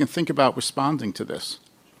ways we can think about responding to this?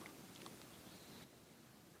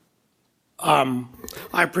 I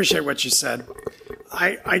appreciate what you said.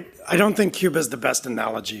 I don't think Cuba is the best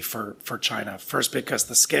analogy for China. First, because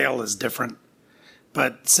the scale is different.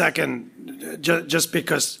 But second, just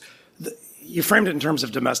because you framed it in terms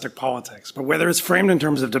of domestic politics. But whether it's framed in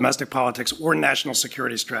terms of domestic politics or national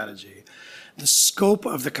security strategy, the scope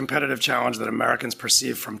of the competitive challenge that Americans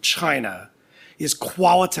perceive from China is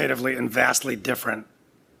qualitatively and vastly different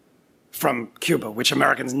from Cuba, which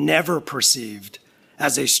Americans never perceived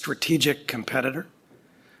as a strategic competitor.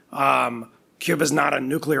 Cuba is not a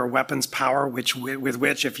nuclear weapons power, with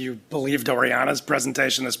which, if you believed Oriana's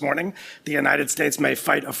presentation this morning, the United States may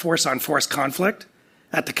fight a force-on-force conflict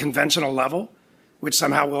at the conventional level, which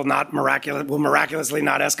somehow will miraculously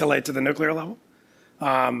not escalate to the nuclear level,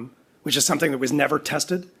 which is something that was never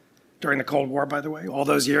tested during the Cold War, by the way. All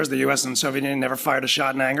those years, the U.S. and the Soviet Union never fired a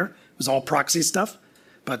shot in anger. It was all proxy stuff.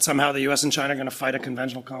 But somehow the U.S. and China are going to fight a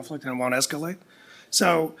conventional conflict and it won't escalate.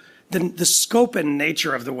 So the scope and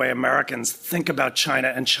nature of the way Americans think about China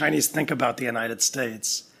and Chinese think about the United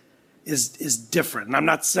States is different. And I'm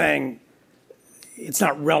not saying it's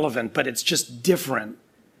not relevant, but it's just different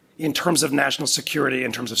in terms of national security,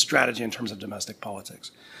 in terms of strategy, in terms of domestic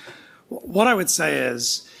politics. What I would say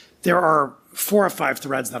is there are 4 or 5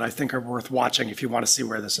 threads that I think are worth watching if you want to see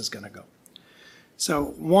where this is going to go.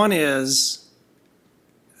 So one is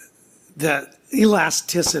the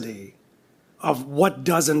elasticity of what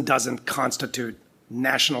does and doesn't constitute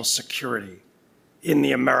national security in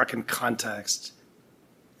the American context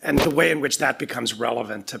and the way in which that becomes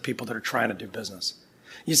relevant to people that are trying to do business.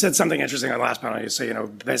 You said something interesting on the last panel. You say,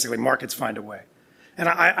 basically markets find a way. And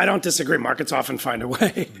I don't disagree. Markets often find a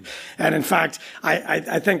way. And in fact,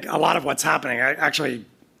 I think a lot of what's happening, actually,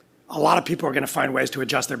 a lot of people are going to find ways to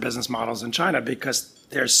adjust their business models in China because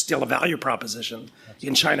there's still a value proposition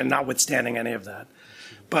in China, notwithstanding any of that.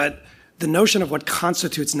 But the notion of what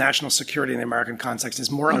constitutes national security in the American context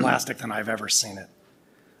is more elastic than I've ever seen it.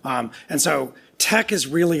 And so tech is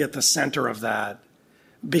really at the center of that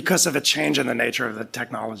because of a change in the nature of the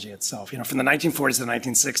technology itself. From the 1940s to the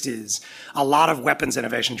 1960s, a lot of weapons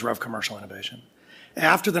innovation drove commercial innovation.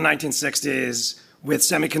 After the 1960s, with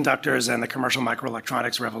semiconductors and the commercial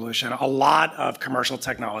microelectronics revolution, a lot of commercial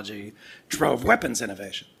technology drove weapons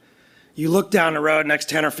innovation. You look down the road, next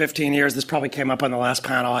 10 or 15 years, this probably came up on the last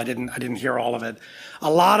panel, I didn't hear all of it.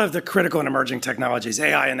 A lot of the critical and emerging technologies,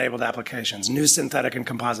 AI-enabled applications, new synthetic and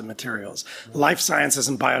composite materials, life sciences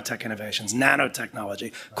and biotech innovations,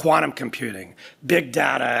 nanotechnology, quantum computing, big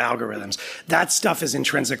data algorithms, that stuff is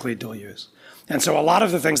intrinsically dual use. And so a lot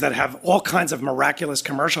of the things that have all kinds of miraculous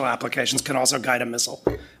commercial applications can also guide a missile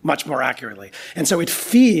much more accurately. And so it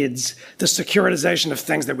feeds the securitization of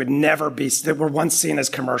things that that were once seen as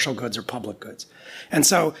commercial goods or public goods. And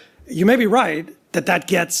so you may be right that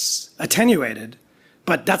gets attenuated,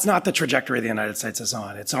 but that's not the trajectory the United States is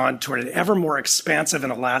on. It's on toward an ever more expansive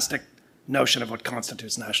and elastic notion of what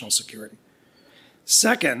constitutes national security.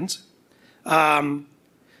 Second,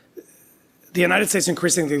 the United States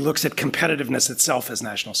increasingly looks at competitiveness itself as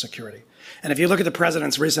national security. And if you look at the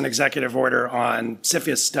president's recent executive order on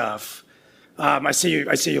CFIUS stuff, I see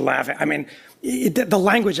you laughing. I mean, the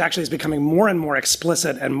language actually is becoming more and more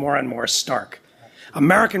explicit and more stark.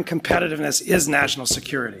 American competitiveness is national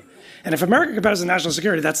security. And if American competitiveness is national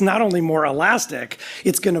security, that's not only more elastic,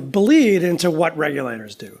 it's going to bleed into what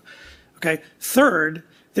regulators do. Okay. Third,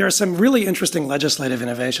 there are some really interesting legislative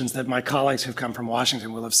innovations that my colleagues who've come from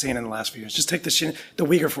Washington will have seen in the last few years. Just take the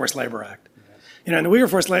Uyghur Forced Labor Act. In the Uyghur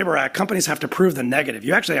Forced Labor Act, companies have to prove the negative.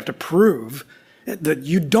 You actually have to prove that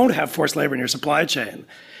you don't have forced labor in your supply chain.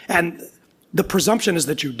 And the presumption is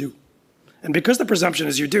that you do. And because the presumption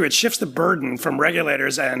is you do, it shifts the burden from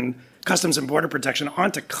regulators and Customs and Border Protection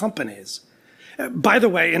onto companies. By the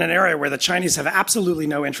way, in an area where the Chinese have absolutely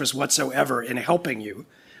no interest whatsoever in helping you,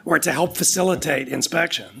 or to help facilitate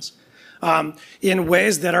inspections in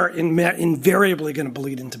ways that are invariably going to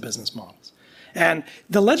bleed into business models. And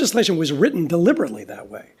the legislation was written deliberately that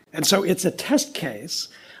way. And so it's a test case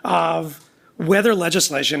of whether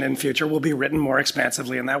legislation in future will be written more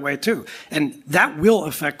expansively in that way too. And that will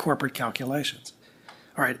affect corporate calculations.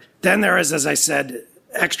 All right. Then there is, as I said,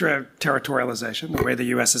 extraterritorialization, the way the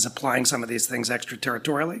U.S. is applying some of these things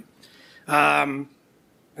extraterritorially.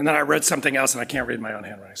 And And then I wrote something else, and I can't read my own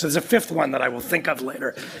handwriting. So there's a fifth one that I will think of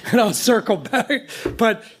later, and I'll circle back.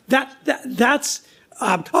 But that's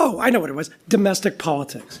I know what it was. Domestic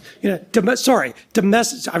politics.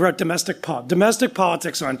 Domestic. I wrote domestic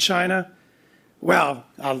politics on China. Well,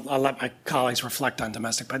 I'll let my colleagues reflect on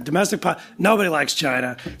domestic. But nobody likes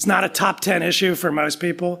China. It's not a top 10 issue for most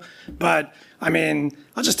people. But, I mean,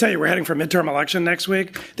 I'll just tell you, we're heading for a midterm election next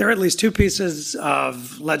week. There are at least two pieces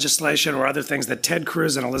of legislation or other things that Ted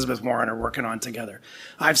Cruz and Elizabeth Warren are working on together.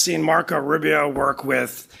 I've seen Marco Rubio work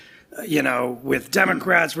with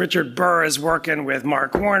Democrats. Richard Burr is working with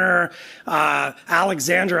Mark Warner.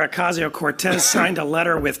 Alexandra Ocasio-Cortez signed a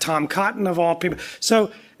letter with Tom Cotton, of all people.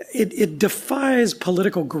 So it defies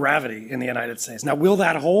political gravity in the United States. Now, will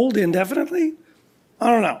that hold indefinitely? I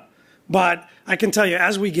don't know. But I can tell you,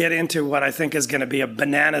 as we get into what I think is going to be a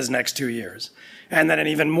bananas next 2 years, and then an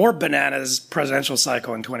even more bananas presidential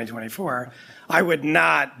cycle in 2024, I would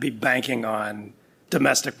not be banking on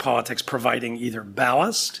domestic politics providing either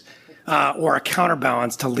ballast or a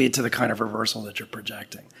counterbalance to lead to the kind of reversal that you're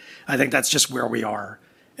projecting. I think that's just where we are,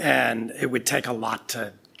 and it would take a lot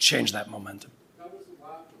to change that momentum. That was a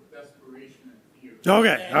lot of desperation and fear.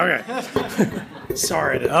 Okay.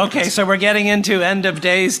 Sorry. Okay, so we're getting into end of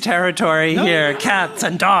days territory here. Cats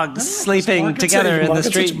and dogs sleeping together in the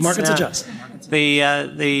streets. Markets adjust.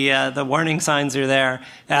 The warning signs are there,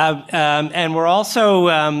 and we're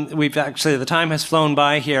also we've actually, the time has flown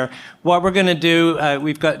by here. What we're going to do,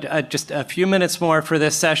 we've got just a few minutes more for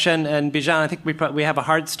this session, and Bijan, I think we have a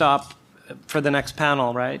hard stop for the next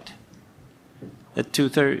panel, right? At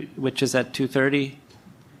 2:30, which is at 2:30.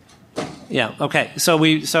 Yeah. Okay. So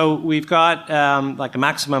we've got like a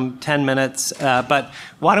maximum 10 minutes, but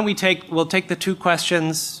why don't we'll take the two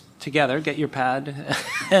questions together. Get your pad,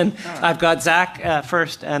 and I've got Zach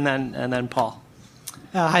first, and then Paul.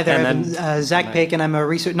 Hi there, Evan. Zach Pakin. I'm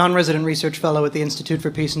a non-resident research fellow at the Institute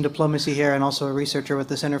for Peace and Diplomacy here, and also a researcher with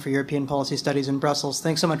the Center for European Policy Studies in Brussels.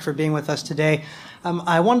 Thanks so much for being with us today.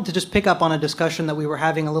 I wanted to just pick up on a discussion that we were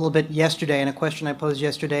having a little bit yesterday, and a question I posed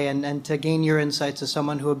yesterday, and to gain your insights as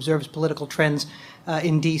someone who observes political trends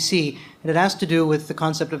in D.C. And it has to do with the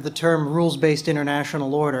concept of the term rules-based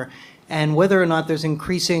international order, and whether or not there's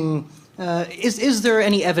increasing. Is there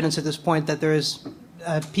any evidence at this point that there is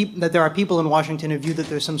that there are people in Washington who view that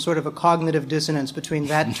there's some sort of a cognitive dissonance between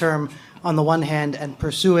that term on the one hand and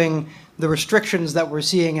pursuing the restrictions that we're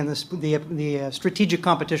seeing in the strategic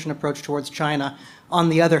competition approach towards China on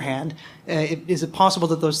the other hand? Is it possible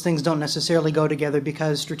that those things don't necessarily go together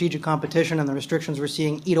because strategic competition and the restrictions we're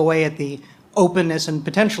seeing eat away at the openness and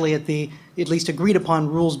potentially at the at least agreed upon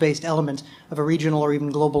rules-based element of a regional or even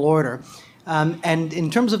global order? And in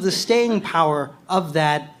terms of the staying power of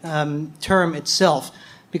that term itself,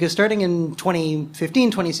 because starting in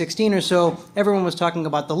 2015, 2016 or so, everyone was talking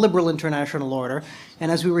about the liberal international order. And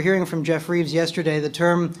as we were hearing from Jeff Reeves yesterday, the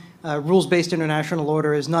term rules-based international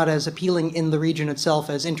order is not as appealing in the region itself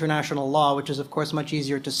as international law, which is, of course, much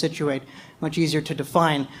easier to situate, much easier to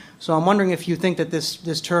define. So I'm wondering if you think that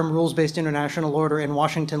this term rules-based international order in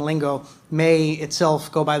Washington lingo may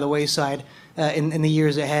itself go by the wayside in the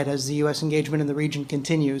years ahead as the U.S. engagement in the region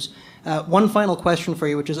continues. One final question for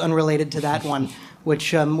you, which is unrelated to that one,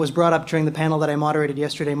 which was brought up during the panel that I moderated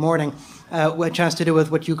yesterday morning, which has to do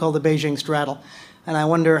with what you call the Beijing straddle. And I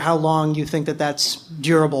wonder how long you think that that's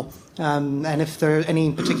durable, and if there are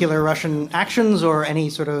any particular Russian actions or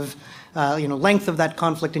any sort of length of that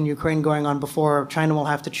conflict in Ukraine going on before China will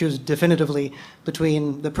have to choose definitively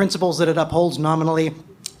between the principles that it upholds nominally,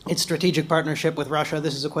 its strategic partnership with Russia.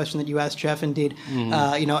 This is a question that you asked Jeff, indeed.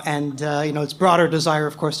 And its broader desire,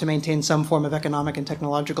 of course, to maintain some form of economic and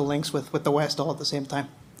technological links with the West all at the same time.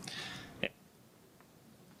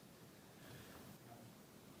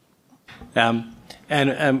 We'll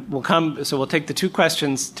take the two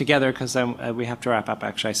questions together because we have to wrap up.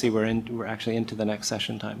 Actually, I see we're actually into the next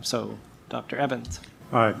session time. So, Dr. Evans.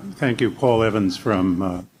 Thank you, Paul Evans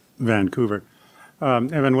from Vancouver.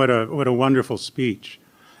 Evan, what a wonderful speech.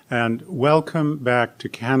 And welcome back to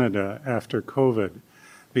Canada after COVID,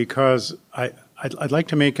 because I'd like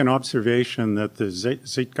to make an observation that the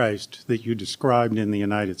zeitgeist that you described in the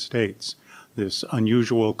United States, this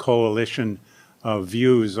unusual coalition of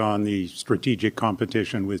views on the strategic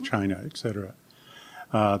competition with China, et cetera,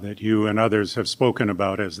 that you and others have spoken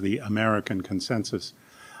about as the American consensus.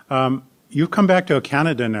 You've come back to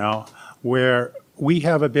Canada now where we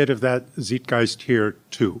have a bit of that zeitgeist here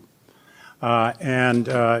too. And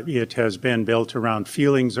it has been built around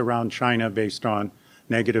feelings around China based on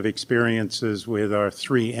negative experiences with our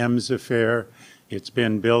 3Ms affair. It's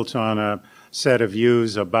been built on a set of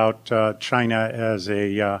views about China as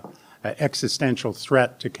existential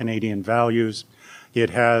threat to Canadian values. It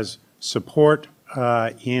has support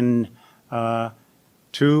in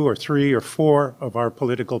 2 or 3 or 4 of our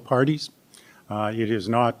political parties. It is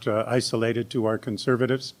not isolated to our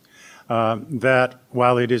Conservatives. That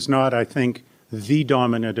while it is not, I think, the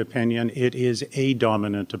dominant opinion, it is a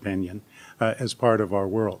dominant opinion as part of our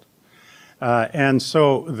world. And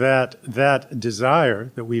so that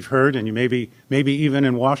desire that we've heard, and you maybe even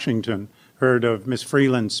in Washington heard of Ms.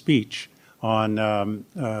 Freeland's speech on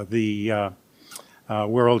the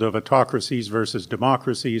world of autocracies versus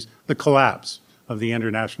democracies, the collapse of the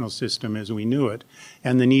international system as we knew it,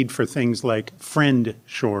 and the need for things like friend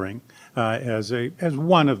shoring as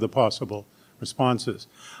one of the possible responses.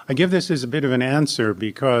 I give this as a bit of an answer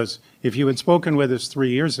because if you had spoken with us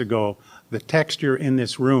 3 years ago, the texture in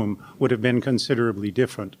this room would have been considerably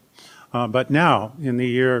different. But now, in the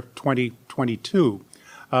year 2022,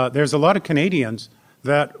 there's a lot of Canadians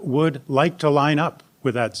that would like to line up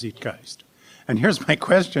with that zeitgeist. And here's my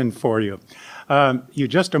question for you. You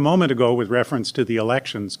just a moment ago, with reference to the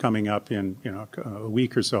elections coming up in a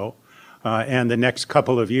week or so, and the next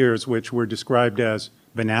couple of years, which were described as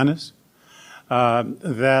bananas,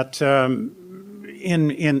 that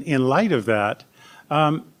in light of that,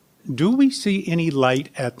 do we see any light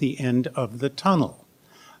at the end of the tunnel?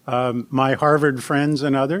 My Harvard friends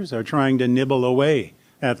and others are trying to nibble away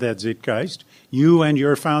at that zeitgeist. You and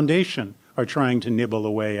your foundation are trying to nibble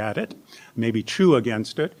away at it, maybe chew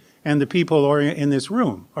against it, and the people in this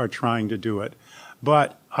room are trying to do it.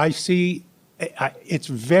 But I see, it's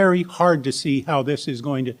very hard to see how this is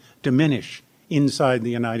going to diminish inside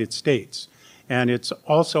the United States. And it's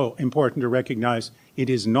also important to recognize it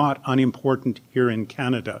is not unimportant here in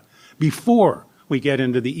Canada before we get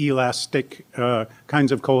into the elastic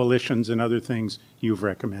kinds of coalitions and other things you've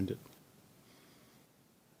recommended.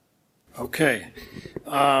 Okay.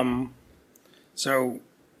 So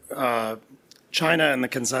China and the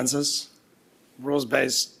consensus,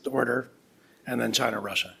 rules-based order, and then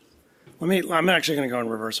China-Russia. I'm actually going to go in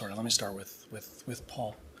reverse order. Let me start with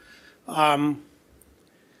Paul. I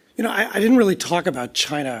didn't really talk about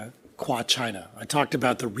China qua China. I talked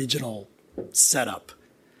about the regional setup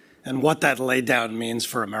and what that laid down means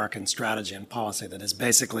for American strategy and policy that is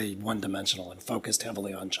basically one-dimensional and focused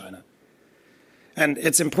heavily on China. And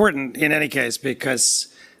it's important in any case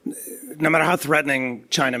because no matter how threatening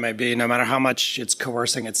China may be, no matter how much it's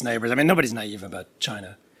coercing its neighbors, I mean, nobody's naive about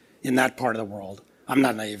China in that part of the world. I'm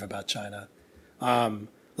not naive about China. A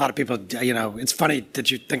lot of people, it's funny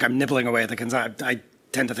that you think I'm nibbling away at the concerns. I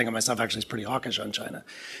tend to think of myself actually as pretty hawkish on China.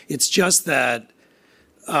 It's just that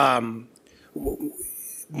the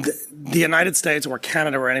United States or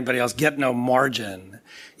Canada or anybody else get no margin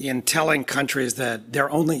in telling countries that they're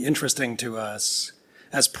only interesting to us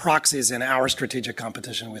as proxies in our strategic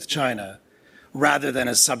competition with China rather than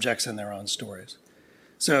as subjects in their own stories.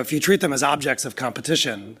 So if you treat them as objects of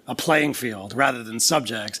competition, a playing field, rather than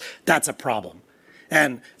subjects, that's a problem.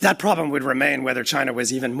 And that problem would remain whether China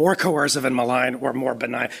was even more coercive and malign or more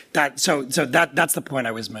benign. That's the point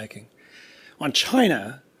I was making. On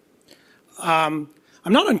China, I'm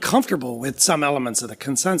not uncomfortable with some elements of the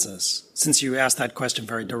consensus, since you asked that question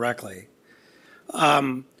very directly.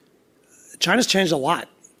 China's changed a lot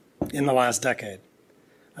in the last decade.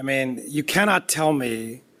 I mean, you cannot tell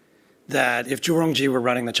me that if Zhu Rongji were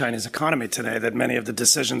running the Chinese economy today, that many of the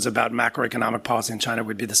decisions about macroeconomic policy in China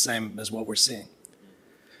would be the same as what we're seeing.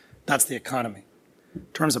 That's the economy. In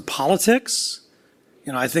terms of politics,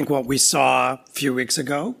 I think what we saw a few weeks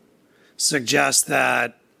ago suggests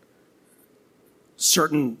that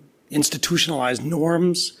certain institutionalized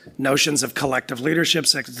norms, notions of collective leadership,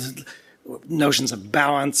 notions of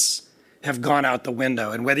balance have gone out the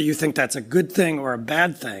window. And whether you think that's a good thing or a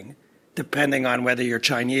bad thing, depending on whether you're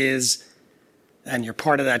Chinese and you're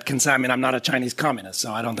part of that I mean, I'm not a Chinese communist,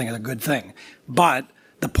 so I don't think it's a good thing. But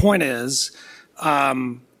the point is,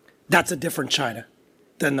 that's a different China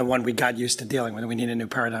than the one we got used to dealing with. We need a new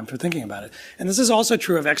paradigm for thinking about it. And this is also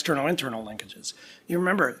true of external-internal linkages. You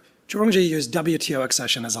remember, Zhu Rongji used WTO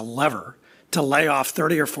accession as a lever to lay off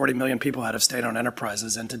 30 or 40 million people out of state-owned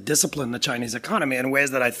enterprises and to discipline the Chinese economy in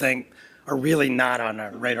ways that I think are really not on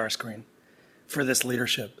our radar screen for this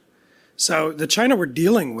leadership. So the China we're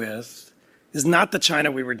dealing with is not the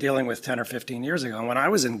China we were dealing with 10 or 15 years ago. And when I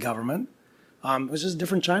was in government, it was just a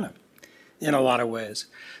different China in a lot of ways.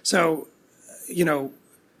 So,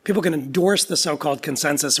 people can endorse the so-called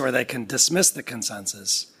consensus or they can dismiss the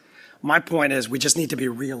consensus. My point is we just need to be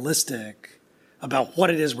realistic about what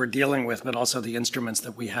it is we're dealing with, but also the instruments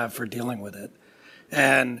that we have for dealing with it.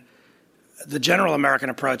 And the general American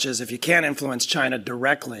approach is if you can't influence China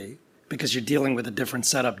directly because you're dealing with a different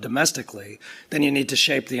setup domestically, then you need to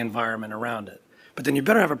shape the environment around it. But then you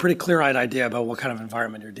better have a pretty clear-eyed idea about what kind of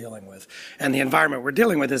environment you're dealing with. And the environment we're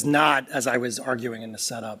dealing with is not, as I was arguing in the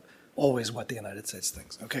setup, always what the United States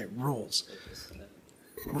thinks. Okay, rules.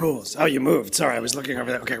 Rules. Oh, you moved. Sorry, I was looking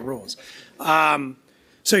over there. Okay, rules.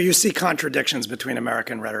 So you see contradictions between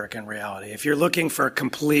American rhetoric and reality. If you're looking for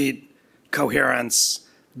complete coherence,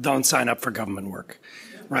 don't sign up for government work,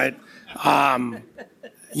 right?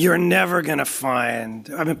 You're never going to find,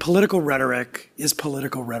 political rhetoric is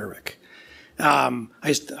political rhetoric.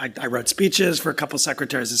 I wrote speeches for a couple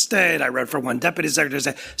secretaries of state. I wrote for one deputy secretary of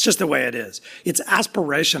state. It's just the way it is. It's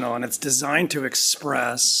aspirational, and it's designed to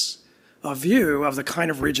express a view of the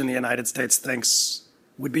kind of region the United States thinks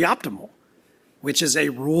would be optimal, which is a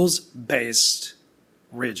rules-based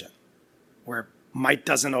region where might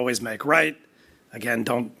doesn't always make right. Again,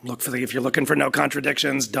 don't look for if you're looking for no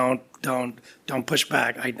contradictions, don't push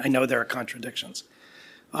back. I know there are contradictions.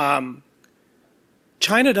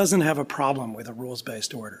 China doesn't have a problem with a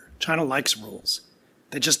rules-based order. China likes rules.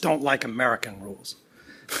 They just don't like American rules.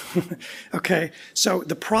 Okay, so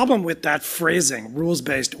the problem with that phrasing,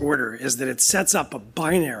 rules-based order, is that it sets up a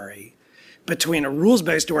binary between a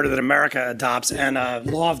rules-based order that America adopts and a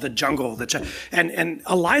law of the jungle and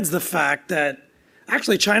elides the fact that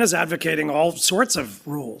actually China's advocating all sorts of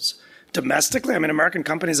rules. Domestically, American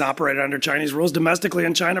companies operated under Chinese rules domestically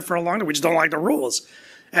in China for a long time. We just don't like the rules.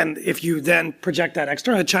 And if you then project that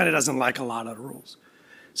externally, China doesn't like a lot of the rules.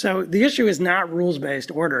 So the issue is not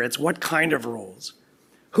rules-based order. It's what kind of rules,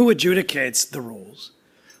 who adjudicates the rules,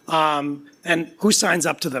 and who signs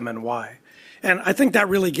up to them and why. And I think that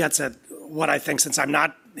really gets at what I think, since I'm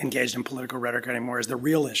not engaged in political rhetoric anymore, is the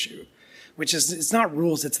real issue, which is it's not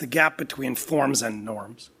rules, it's the gap between forms and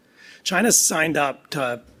norms. China's signed up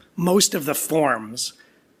to most of the forms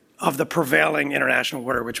of the prevailing international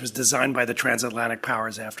order, which was designed by the transatlantic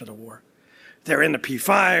powers after the war. They're in the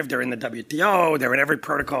P5, they're in the WTO, they're in every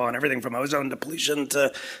protocol and everything from ozone depletion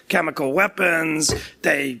to chemical weapons.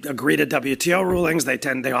 They agree to WTO rulings. They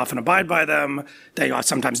often abide by them. They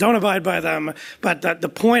sometimes don't abide by them. But the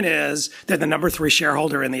point is they're the number 3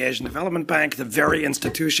 shareholder in the Asian Development Bank, the very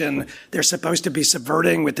institution they're supposed to be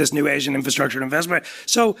subverting with this new Asian infrastructure and investment.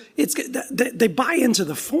 So they buy into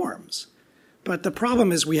the forms. But the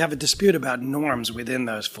problem is we have a dispute about norms within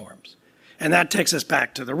those forms. And that takes us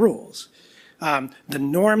back to the rules. The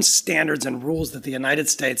norms, standards, and rules that the United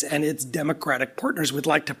States and its democratic partners would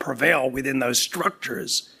like to prevail within those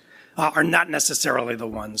structures are not necessarily the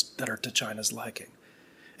ones that are to China's liking.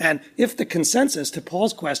 And if the consensus to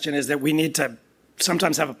Paul's question is that we need to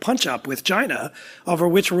sometimes have a punch-up with China over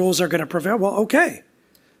which rules are going to prevail, well, okay,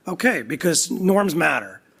 because norms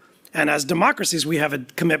matter. And as democracies, we have a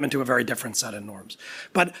commitment to a very different set of norms.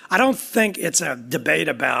 But I don't think it's a debate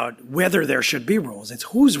about whether there should be rules. It's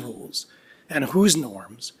whose rules and whose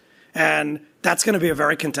norms. And that's going to be a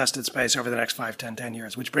very contested space over the next 5, 10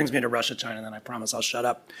 years, which brings me to Russia, China, and then I promise I'll shut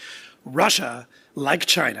up. Russia, like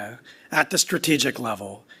China, at the strategic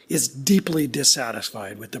level, is deeply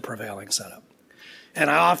dissatisfied with the prevailing setup. And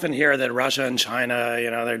I often hear that Russia and China,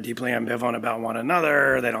 they're deeply ambivalent about one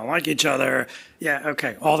another. They don't like each other. Yeah,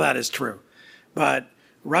 okay, all that is true. But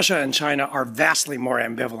Russia and China are vastly more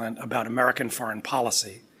ambivalent about American foreign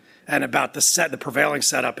policy and about the prevailing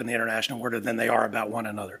setup in the international order than they are about one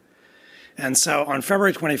another. And so on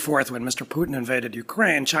February 24th, when Mr. Putin invaded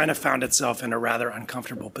Ukraine, China found itself in a rather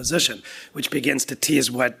uncomfortable position, which begins to tease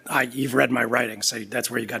you've read my writing, so that's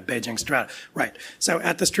where you got Beijing strata. Right. So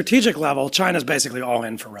at the strategic level, China's basically all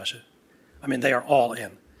in for Russia. They are all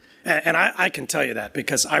in. And I can tell you that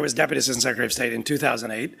because I was Deputy Assistant Secretary of State in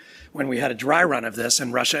 2008 when we had a dry run of this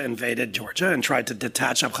and Russia invaded Georgia and tried to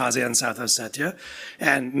detach Abkhazia and South Ossetia.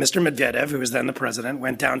 And Mr. Medvedev, who was then the president,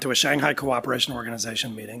 went down to a Shanghai Cooperation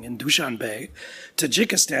Organization meeting in Dushanbe,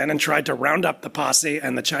 Tajikistan, and tried to round up the posse,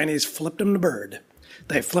 and the Chinese flipped him the bird.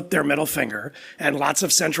 They flipped their middle finger, and lots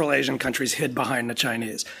of Central Asian countries hid behind the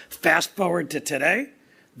Chinese. Fast forward to today.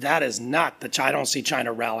 That is not I don't see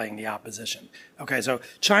China rallying the opposition. Okay, so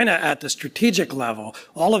China at the strategic level,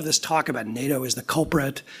 all of this talk about NATO is the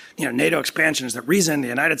culprit, NATO expansion is the reason, the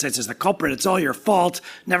United States is the culprit, it's all your fault,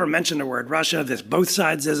 never mention the word Russia, this both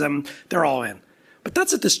sidesism, they're all in. But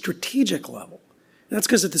that's at the strategic level. And that's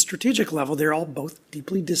because at the strategic level, they're all both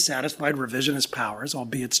deeply dissatisfied revisionist powers,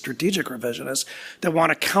 albeit strategic revisionists, that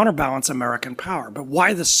want to counterbalance American power. But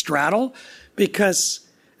why the straddle? Because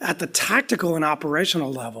at the tactical and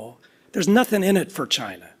operational level, there's nothing in it for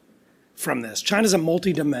China from this. China's a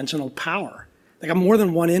multidimensional power. They got more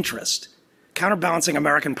than one interest. Counterbalancing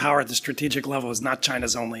American power at the strategic level is not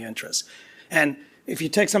China's only interest. And if you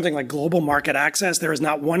take something like global market access, there is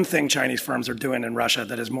not one thing Chinese firms are doing in Russia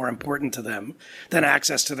that is more important to them than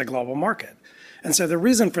access to the global market. And so the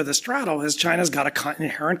reason for the straddle is China's got an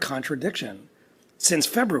inherent contradiction since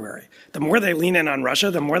February. The more they lean in on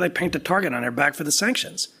Russia, the more they paint a target on their back for the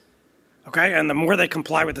sanctions. Okay? And the more they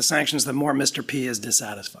comply with the sanctions, the more Mr. P is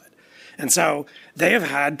dissatisfied. And so they have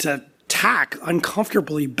had to tack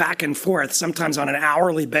uncomfortably back and forth, sometimes on an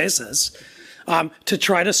hourly basis, to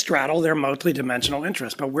try to straddle their multi-dimensional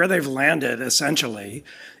interests. But where they've landed, essentially,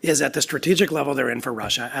 is at the strategic level they're in for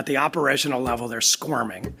Russia. At the operational level, they're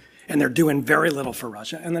squirming, and they're doing very little for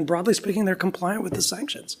Russia. And then broadly speaking, they're compliant with the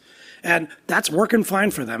sanctions. And that's working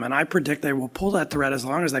fine for them. And I predict they will pull that thread as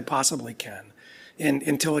long as they possibly can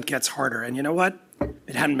until it gets harder. And you know what?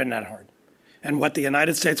 It hadn't been that hard. And what the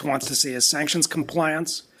United States wants to see is sanctions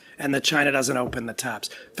compliance and that China doesn't open the taps.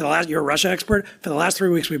 You're a Russia expert. For the last 3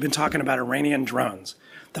 weeks, we've been talking about Iranian drones.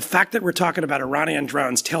 The fact that we're talking about Iranian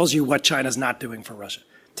drones tells you what China's not doing for Russia.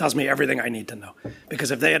 Tells me everything I need to know.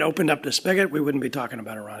 Because if they had opened up the spigot, we wouldn't be talking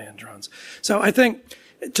about Iranian drones. So I think,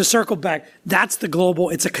 to circle back,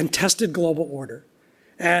 it's a contested global order.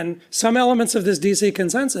 And some elements of this DC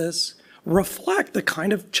consensus reflect the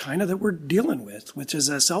kind of China that we're dealing with, which is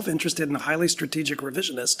a self-interested and highly strategic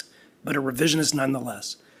revisionist, but a revisionist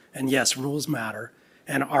nonetheless. And yes, rules matter.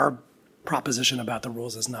 And our proposition about the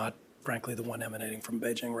rules is not, frankly, the one emanating from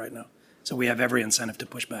Beijing right now. So we have every incentive to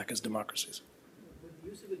push back as democracies.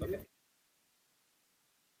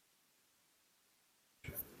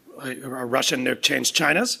 A Russian nuke changed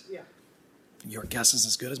China's? Yeah. Your guess is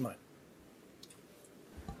as good as mine.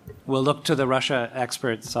 We'll look to the Russia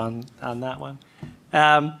experts on that one.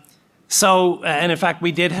 And in fact,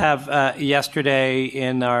 we did have yesterday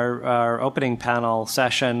in our opening panel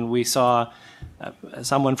session, we saw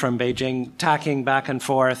someone from Beijing tacking back and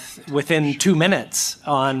forth within 2 minutes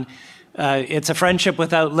on it's a friendship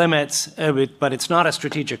without limits, but it's not a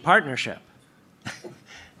strategic partnership.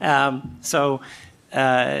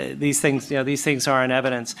 These things are in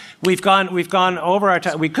evidence. We've gone over our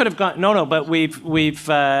time. We could have gone, but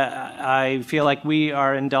I feel like we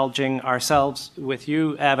are indulging ourselves with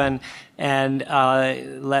you, Evan, and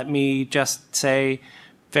let me just say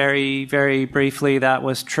very, very briefly, that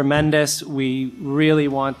was tremendous. We really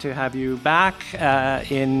want to have you back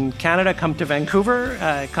in Canada. Come to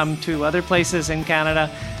Vancouver, come to other places in Canada,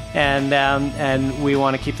 and we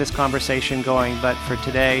want to keep this conversation going. But for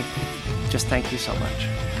today, just thank you so much.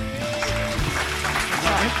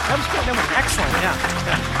 That was good. That was excellent.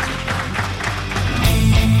 Yeah.